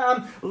 all of this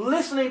time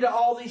listening to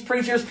all these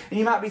preachers, and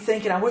you might be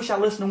thinking, I wish I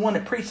listened to one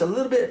that preached a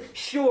little bit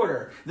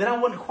shorter. Then I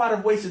wouldn't quite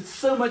have wasted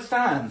so much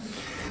time.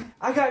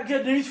 I got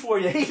good news for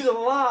you. He's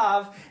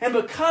alive, and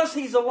because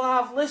He's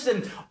alive,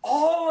 listen,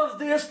 all of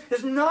this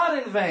is not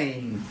in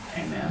vain.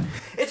 Amen.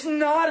 It's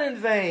not in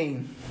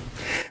vain.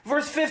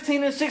 Verse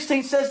 15 and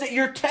 16 says that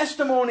your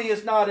testimony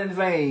is not in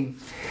vain.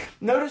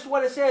 Notice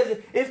what it says.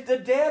 If the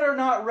dead are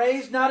not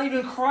raised, not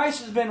even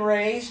Christ has been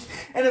raised.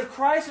 And if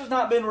Christ has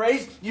not been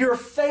raised, your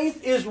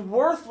faith is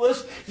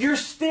worthless. You're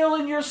still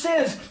in your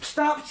sins.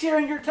 Stop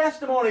sharing your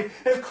testimony.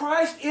 If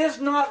Christ is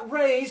not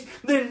raised,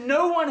 then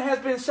no one has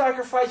been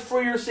sacrificed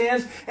for your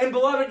sins. And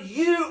beloved,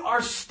 you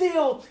are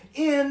still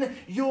in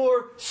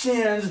your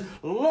sins,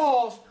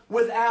 lost,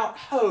 without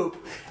hope,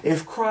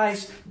 if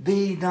Christ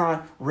be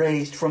not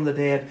raised from the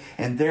dead.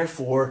 And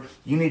therefore,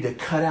 you need to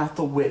cut out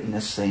the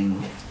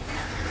witnessing.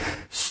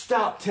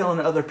 Stop telling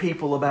other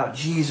people about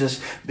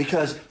Jesus,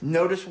 because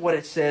notice what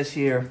it says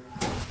here.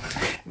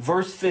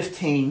 Verse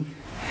 15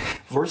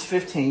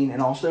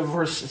 and also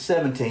verse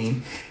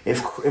 17.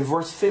 If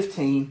verse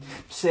 15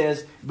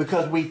 says,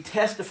 because we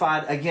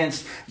testified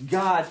against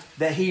God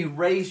that He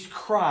raised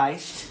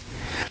Christ.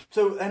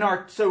 So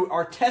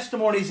our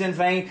testimony is in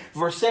vain.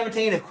 Verse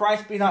 17, if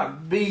Christ be not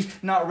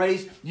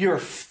raised, your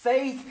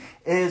faith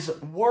is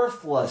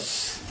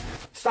worthless.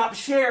 Stop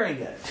sharing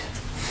it.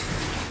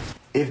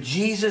 If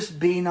Jesus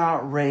be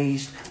not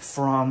raised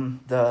from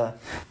the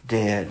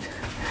dead.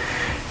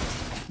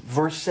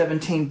 Verse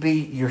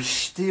 17b, you're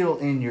still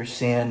in your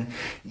sin.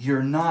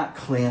 You're not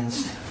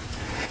cleansed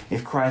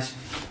if Christ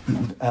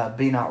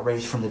be not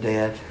raised from the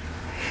dead.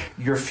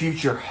 Your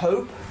future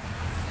hope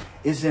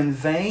is in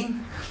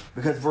vain,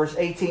 because verse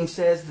 18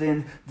 says,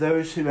 then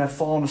those who have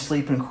fallen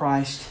asleep in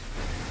Christ,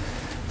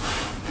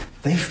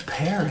 they've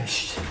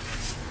perished.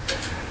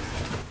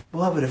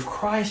 Beloved, if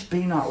Christ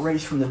be not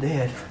raised from the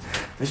dead,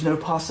 there's no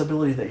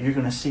possibility that you're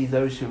going to see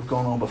those who have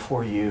gone on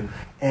before you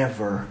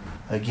ever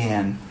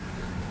again.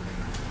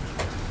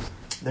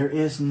 There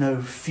is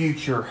no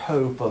future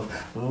hope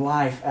of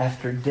life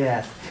after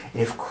death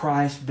if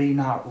Christ be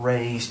not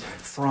raised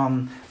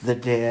from the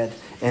dead.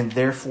 And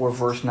therefore,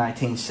 verse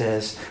 19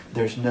 says,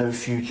 there's no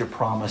future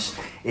promise.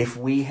 If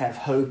we have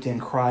hoped in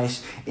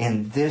Christ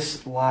in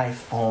this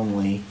life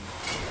only,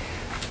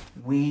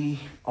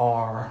 we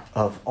are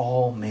of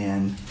all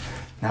men,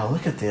 now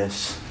look at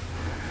this,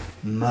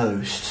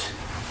 most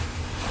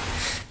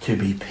to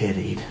be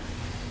pitied.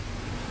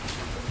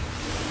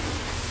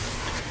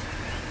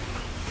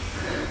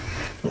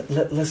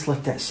 Let's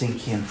let that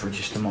sink in for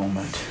just a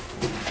moment.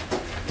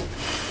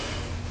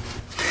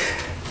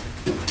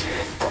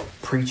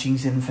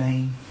 Preaching's in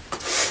vain.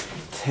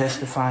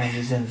 Testifying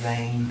is in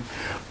vain.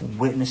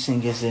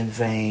 Witnessing is in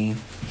vain.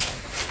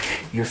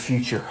 Your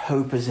future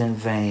hope is in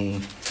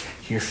vain.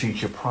 Your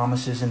future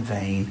promise is in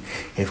vain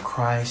if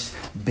Christ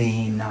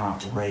be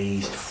not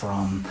raised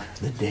from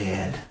the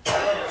dead.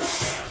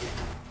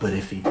 But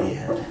if He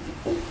did,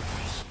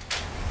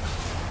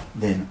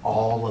 then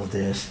all of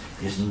this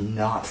is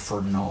not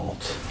for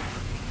naught.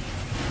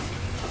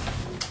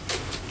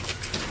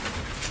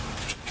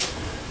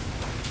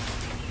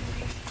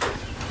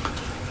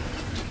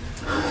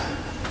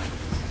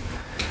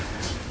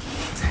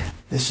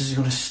 This is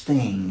going to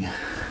sting,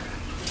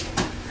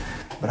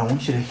 but I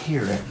want you to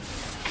hear it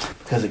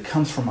because it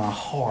comes from my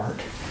heart,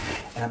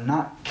 and I'm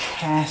not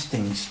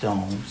casting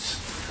stones.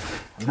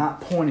 I'm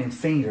not pointing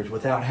fingers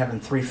without having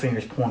 3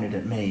 fingers pointed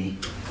at me.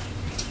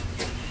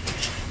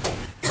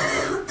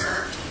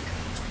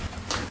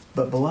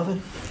 But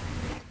beloved,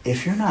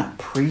 if you're not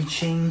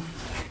preaching,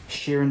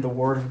 sharing the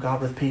Word of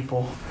God with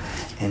people,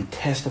 and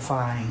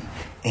testifying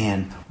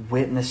and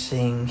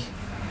witnessing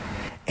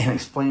and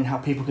explaining how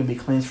people can be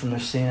cleansed from their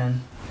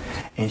sin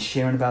and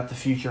sharing about the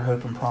future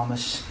hope and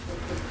promise,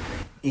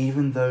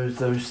 even though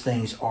those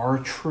things are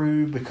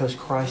true because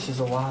Christ is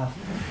alive,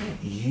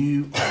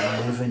 you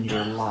are living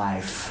your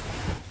life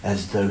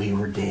as though He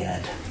were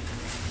dead.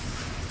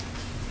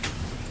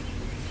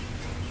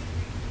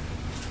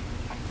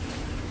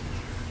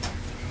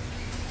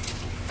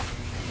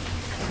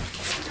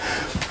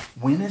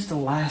 When is the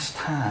last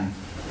time,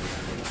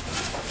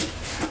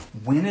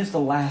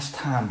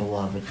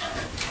 beloved,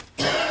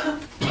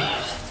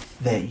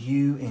 that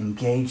you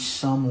engage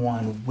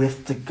someone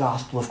with the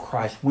gospel of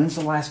Christ? When's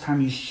the last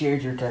time you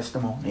shared your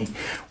testimony?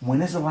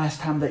 When is the last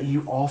time that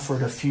you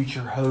offered a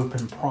future hope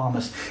and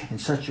promise in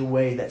such a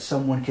way that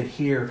someone could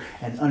hear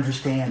and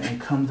understand and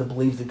come to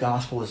believe the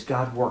gospel as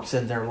God works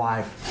in their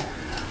life?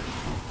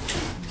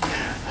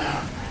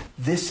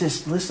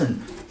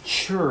 Listen,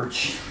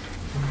 church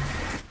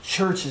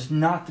is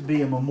not to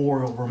be a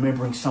memorial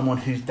remembering someone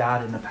who's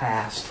died in the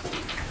past.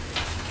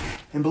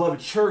 And beloved,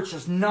 church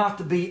is not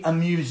to be a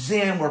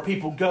museum where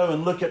people go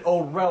and look at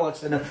old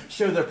relics and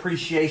show their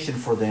appreciation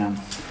for them.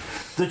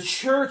 The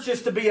church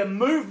is to be a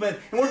movement,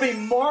 and we're to be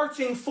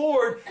marching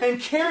forward and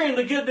carrying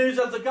the good news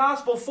of the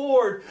gospel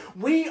forward.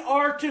 We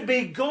are to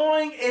be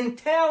going and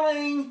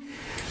telling,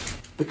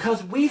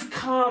 because we've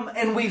come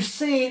and we've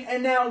seen,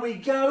 and now we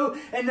go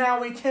and now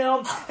we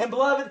tell. And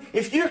beloved,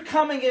 if you're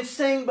coming and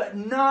seeing but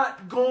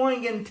not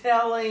going and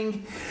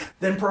telling,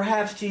 then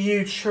perhaps to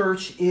you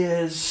church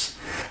is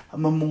a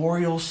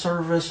memorial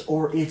service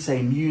or it's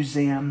a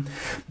museum.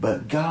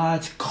 But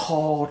God's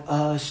called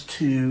us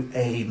to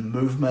a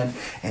movement,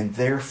 and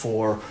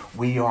therefore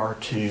we are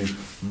to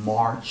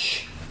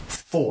march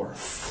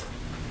forth.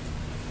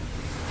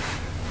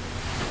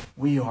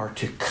 We are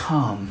to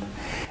come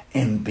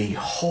and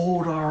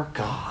behold our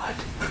God.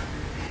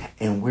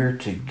 And we're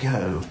to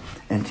go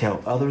and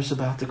tell others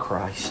about the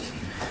Christ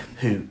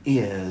who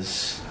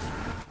is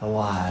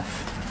alive.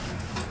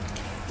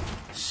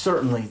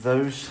 Certainly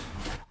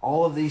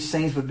all of these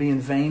things would be in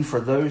vain for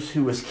those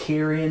who was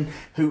carrying,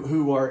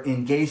 who are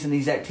engaged in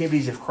these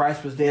activities. If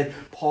Christ was dead,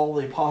 Paul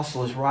the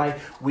Apostle is right.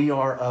 We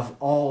are of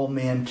all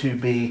men to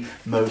be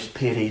most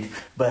pitied.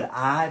 But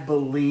I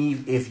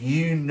believe if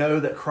you know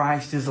that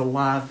Christ is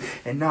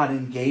alive and not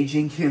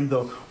engaging in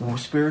the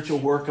spiritual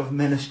work of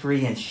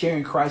ministry and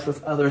sharing Christ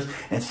with others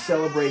and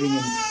celebrating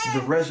in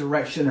the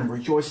resurrection and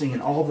rejoicing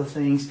in all the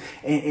things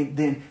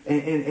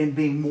and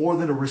being more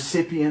than a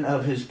recipient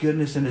of His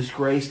goodness and His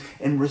grace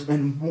and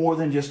more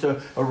than just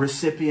a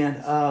recipient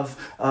of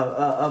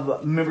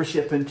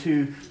membership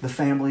into the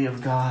family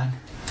of God,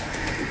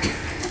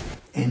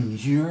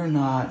 and you're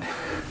not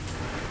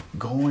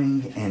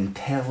going and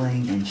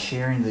telling and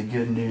sharing the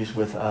good news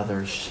with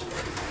others,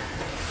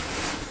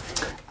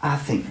 I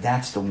think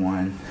that's the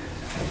one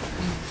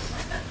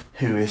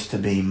who is to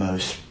be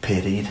most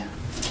pitied.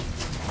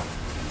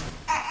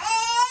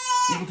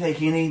 You can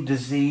take any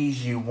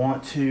disease you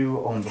want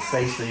to on the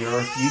face of the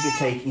earth. You can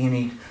take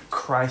any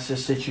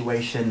crisis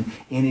situation,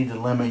 any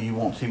dilemma you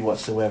want to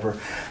whatsoever.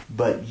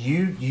 But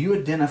you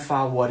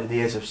identify what it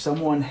is. If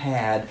someone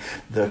had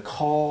the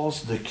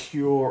cause, the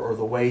cure, or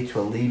the way to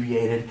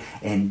alleviate it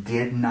and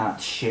did not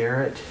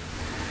share it,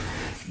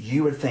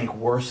 you would think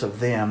worse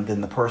of them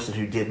than the person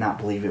who did not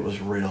believe it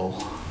was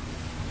real.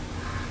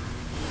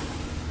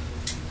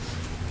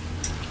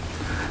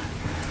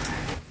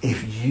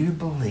 If you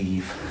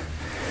believe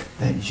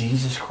that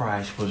Jesus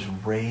Christ was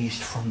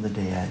raised from the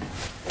dead,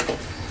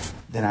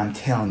 then I'm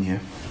telling you,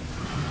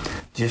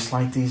 just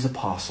like these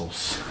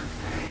apostles,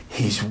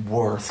 He's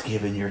worth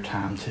giving your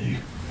time to.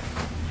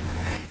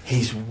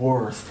 He's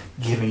worth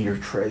giving your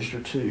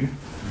treasure to.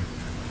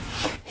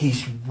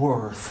 He's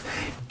worth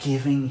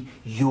giving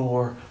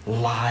your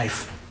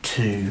life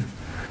to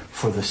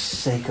for the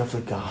sake of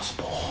the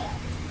gospel.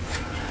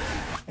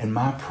 And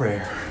my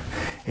prayer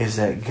is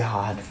that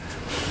God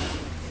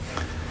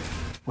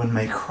would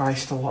make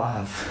Christ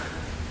alive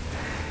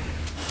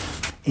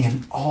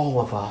in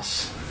all of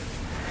us,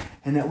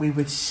 and that we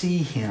would see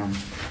Him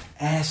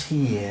as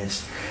He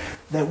is,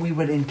 that we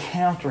would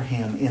encounter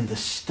Him in the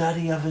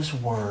study of His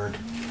Word.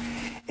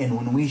 And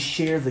when we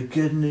share the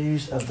good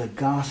news of the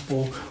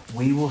gospel,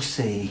 we will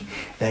see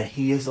that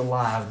He is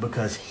alive,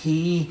 because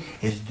He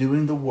is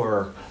doing the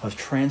work of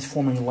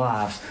transforming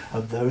lives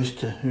of those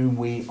to whom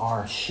we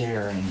are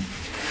sharing.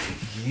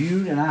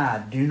 You and I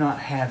do not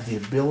have the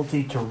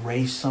ability to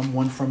raise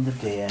someone from the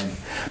dead,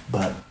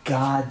 but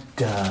God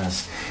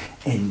does.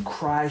 And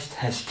Christ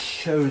has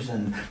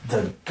chosen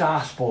the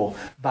gospel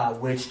by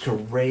which to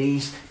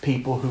raise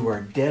people who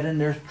are dead in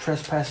their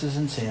trespasses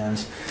and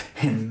sins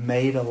and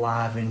made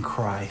alive in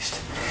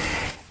Christ.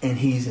 And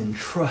He's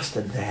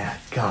entrusted that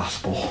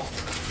gospel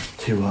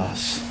to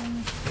us.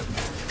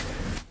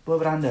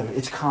 Beloved, I know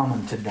it's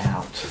common to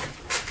doubt.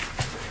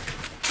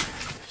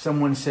 If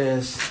someone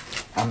says,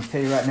 I'm going to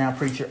tell you right now,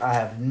 preacher, I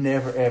have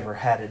never ever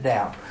had a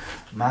doubt.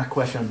 My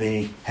question would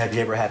be, have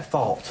you ever had a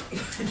thought?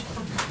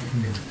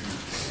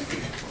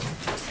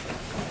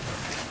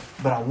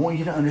 But I want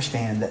you to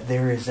understand that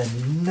there is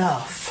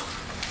enough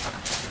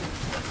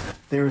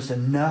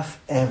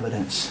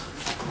evidence.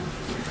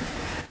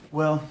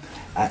 Well,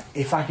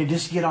 if I could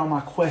just get all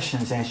my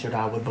questions answered,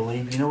 I would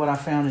believe. You know what I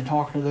found in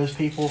talking to those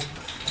people?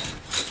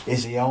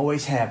 Is they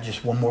always have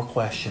just one more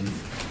question.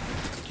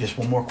 Just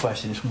one more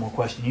question, just one more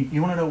question.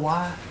 You want to know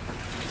why?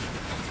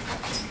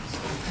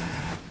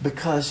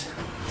 Because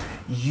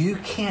you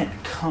can't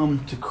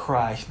come to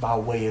Christ by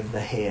way of the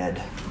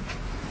head.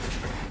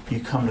 You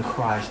come to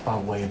Christ by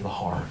way of the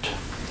heart.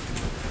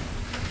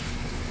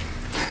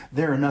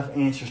 There are enough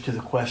answers to the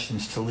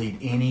questions to lead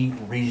any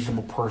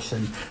reasonable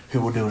person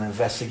who will do an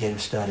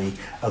investigative study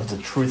of the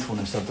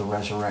truthfulness of the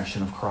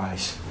resurrection of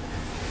Christ.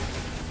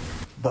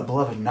 But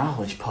beloved,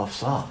 knowledge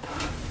puffs up.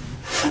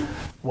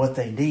 What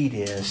they need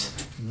is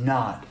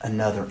not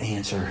another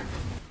answer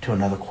to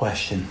another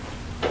question.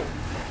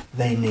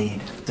 They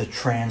need the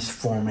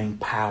transforming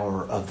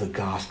power of the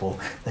gospel.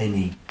 They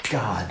need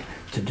God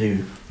to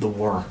do the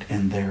work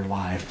in their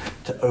life,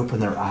 to open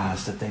their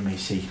eyes that they may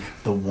see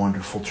the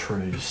wonderful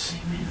truths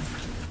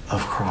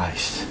of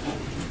Christ.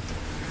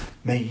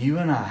 May you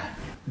and I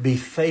be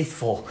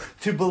faithful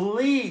to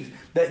believe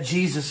that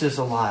Jesus is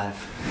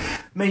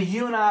alive. May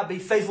you and I be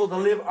faithful to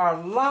live our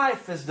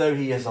life as though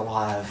He is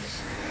alive.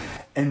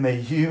 And may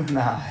you and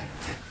I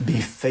be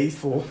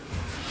faithful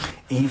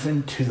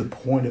even to the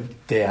point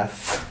of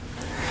death,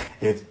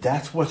 if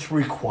that's what's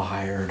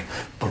required,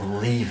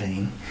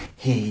 believing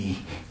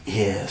He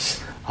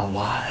is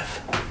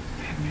alive.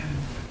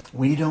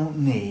 We don't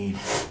need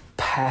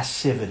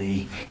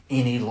passivity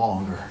any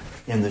longer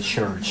in the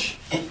church.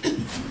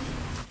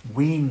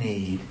 We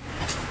need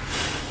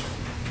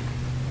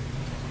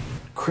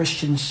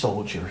Christian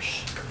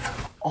soldiers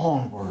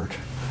onward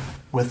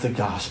with the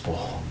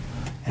gospel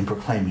and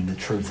proclaiming the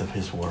truth of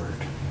His Word.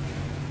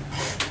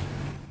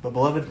 But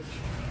beloved,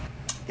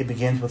 it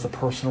begins with a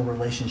personal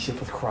relationship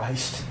with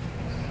Christ.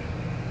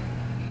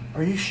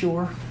 Are you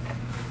sure?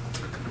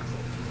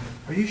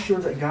 Are you sure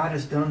that God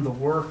has done the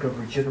work of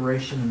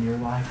regeneration in your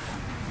life?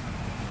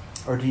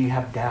 Or do you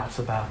have doubts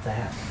about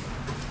that?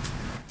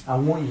 I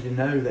want you to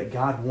know that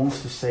God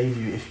wants to save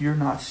you. If you're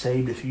not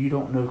saved, if you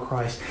don't know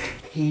Christ,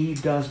 He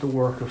does the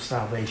work of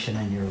salvation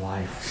in your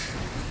life.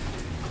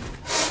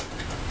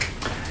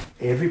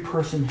 Every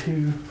person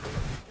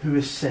who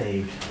is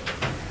saved,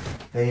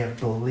 they have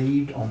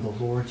believed on the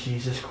Lord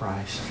Jesus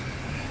Christ,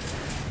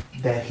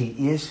 that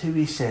He is who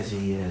He says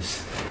He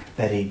is,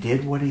 that He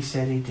did what He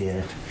said He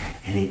did,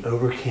 and He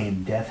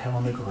overcame death, hell,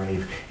 and the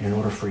grave in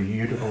order for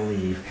you to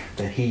believe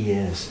that He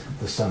is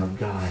the Son of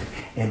God.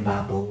 And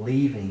by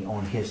believing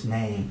on His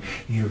name,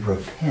 you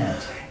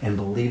repent and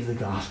believe the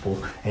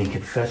gospel and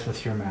confess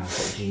with your mouth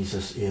that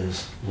Jesus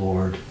is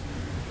Lord.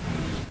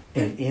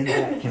 And in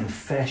that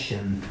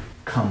confession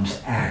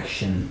comes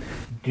action,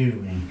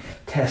 doing,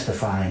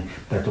 testifying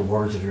that the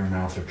words of your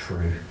mouth are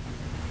true.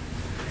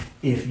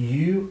 If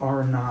you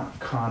are not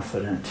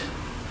confident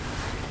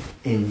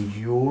in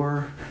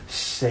your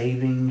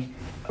saving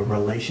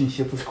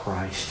relationship with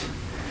Christ,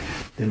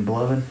 then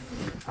beloved,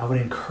 I would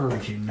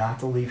encourage you not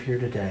to leave here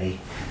today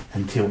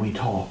until we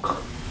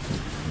talk.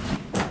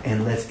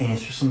 And let's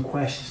answer some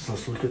questions.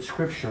 Let's look at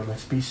Scripture.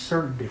 Let's be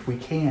certain if we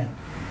can.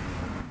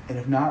 And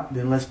if not,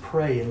 then let's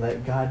pray and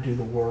let God do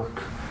the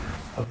work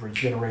of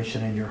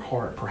regeneration in your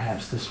heart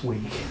perhaps this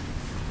week.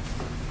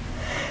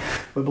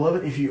 But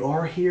beloved, if you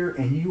are here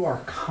and you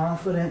are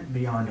confident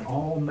beyond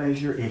all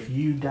measure, if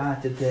you die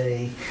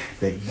today,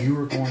 that you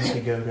are going to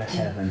go to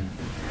heaven,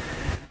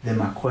 then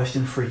my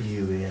question for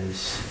you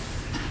is,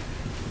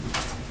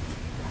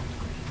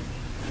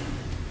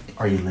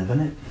 are you living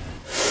it?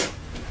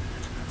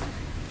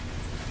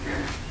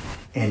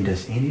 And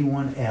does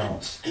anyone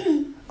else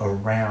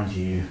around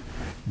you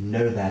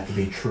know that to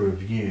be true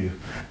of you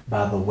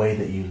by the way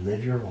that you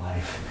live your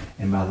life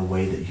and by the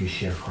way that you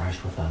share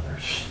Christ with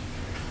others?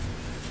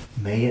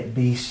 May it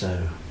be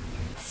so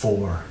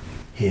for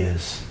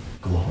His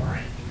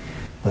glory.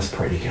 Let's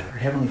pray together.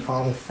 Heavenly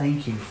Father,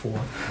 thank you for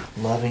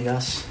loving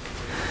us.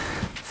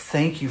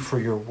 Thank you for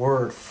your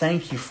word.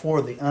 Thank you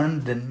for the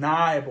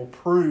undeniable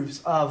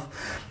proofs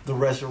of the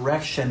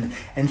resurrection.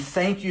 And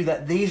thank you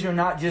that these are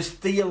not just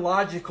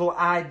theological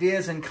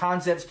ideas and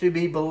concepts to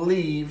be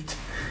believed,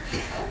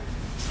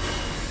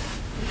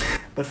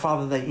 but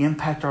Father, they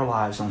impact our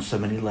lives on so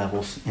many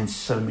levels, in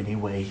so many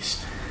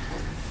ways.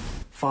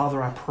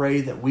 Father, I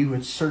pray that we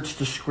would search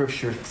the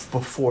Scriptures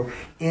before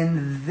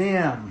in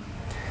them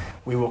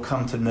we will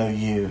come to know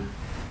you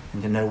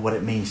and to know what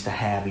it means to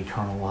have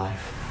eternal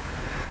life.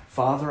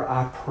 Father,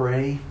 I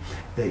pray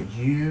that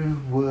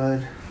you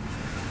would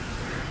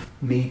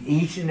meet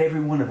each and every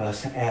one of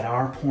us at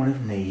our point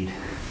of need.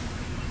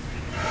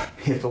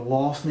 If the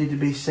lost need to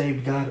be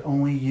saved, God,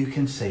 only you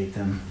can save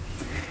them.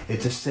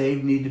 If the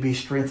saved need to be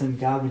strengthened,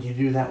 God, would you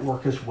do that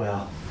work as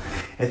well?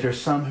 If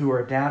there's some who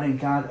are doubting,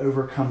 God,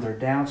 overcome their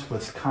doubts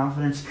with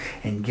confidence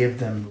and give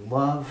them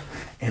love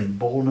and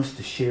boldness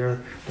to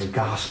share the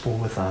gospel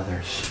with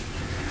others.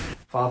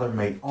 Father,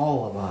 may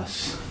all of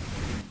us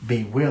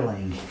be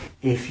willing,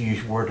 if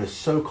you were to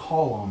so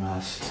call on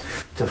us,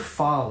 to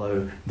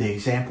follow the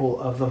example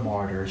of the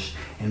martyrs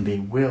and be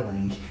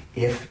willing,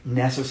 if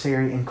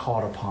necessary and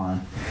called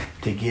upon,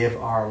 to give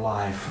our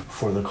life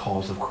for the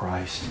cause of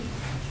Christ.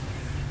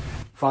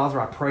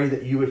 Father, I pray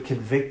that you would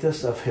convict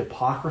us of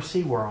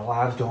hypocrisy where our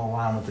lives don't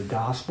align with the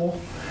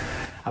gospel.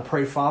 I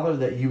pray, Father,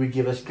 that you would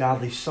give us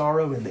godly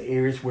sorrow in the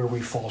areas where we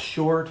fall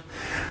short,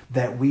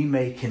 that we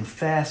may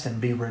confess and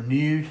be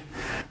renewed,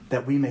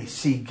 that we may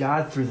see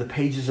God through the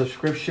pages of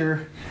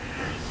Scripture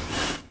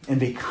and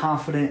be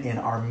confident in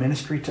our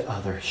ministry to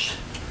others.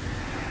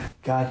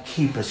 God,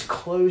 keep us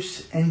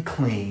close and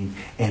clean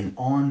and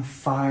on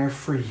fire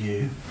for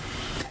you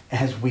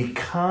as we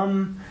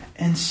come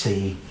and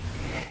see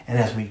and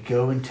as we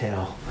go and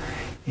tell.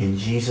 In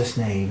Jesus'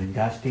 name. And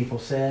God's people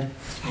said,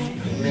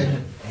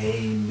 Amen.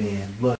 Amen. Look.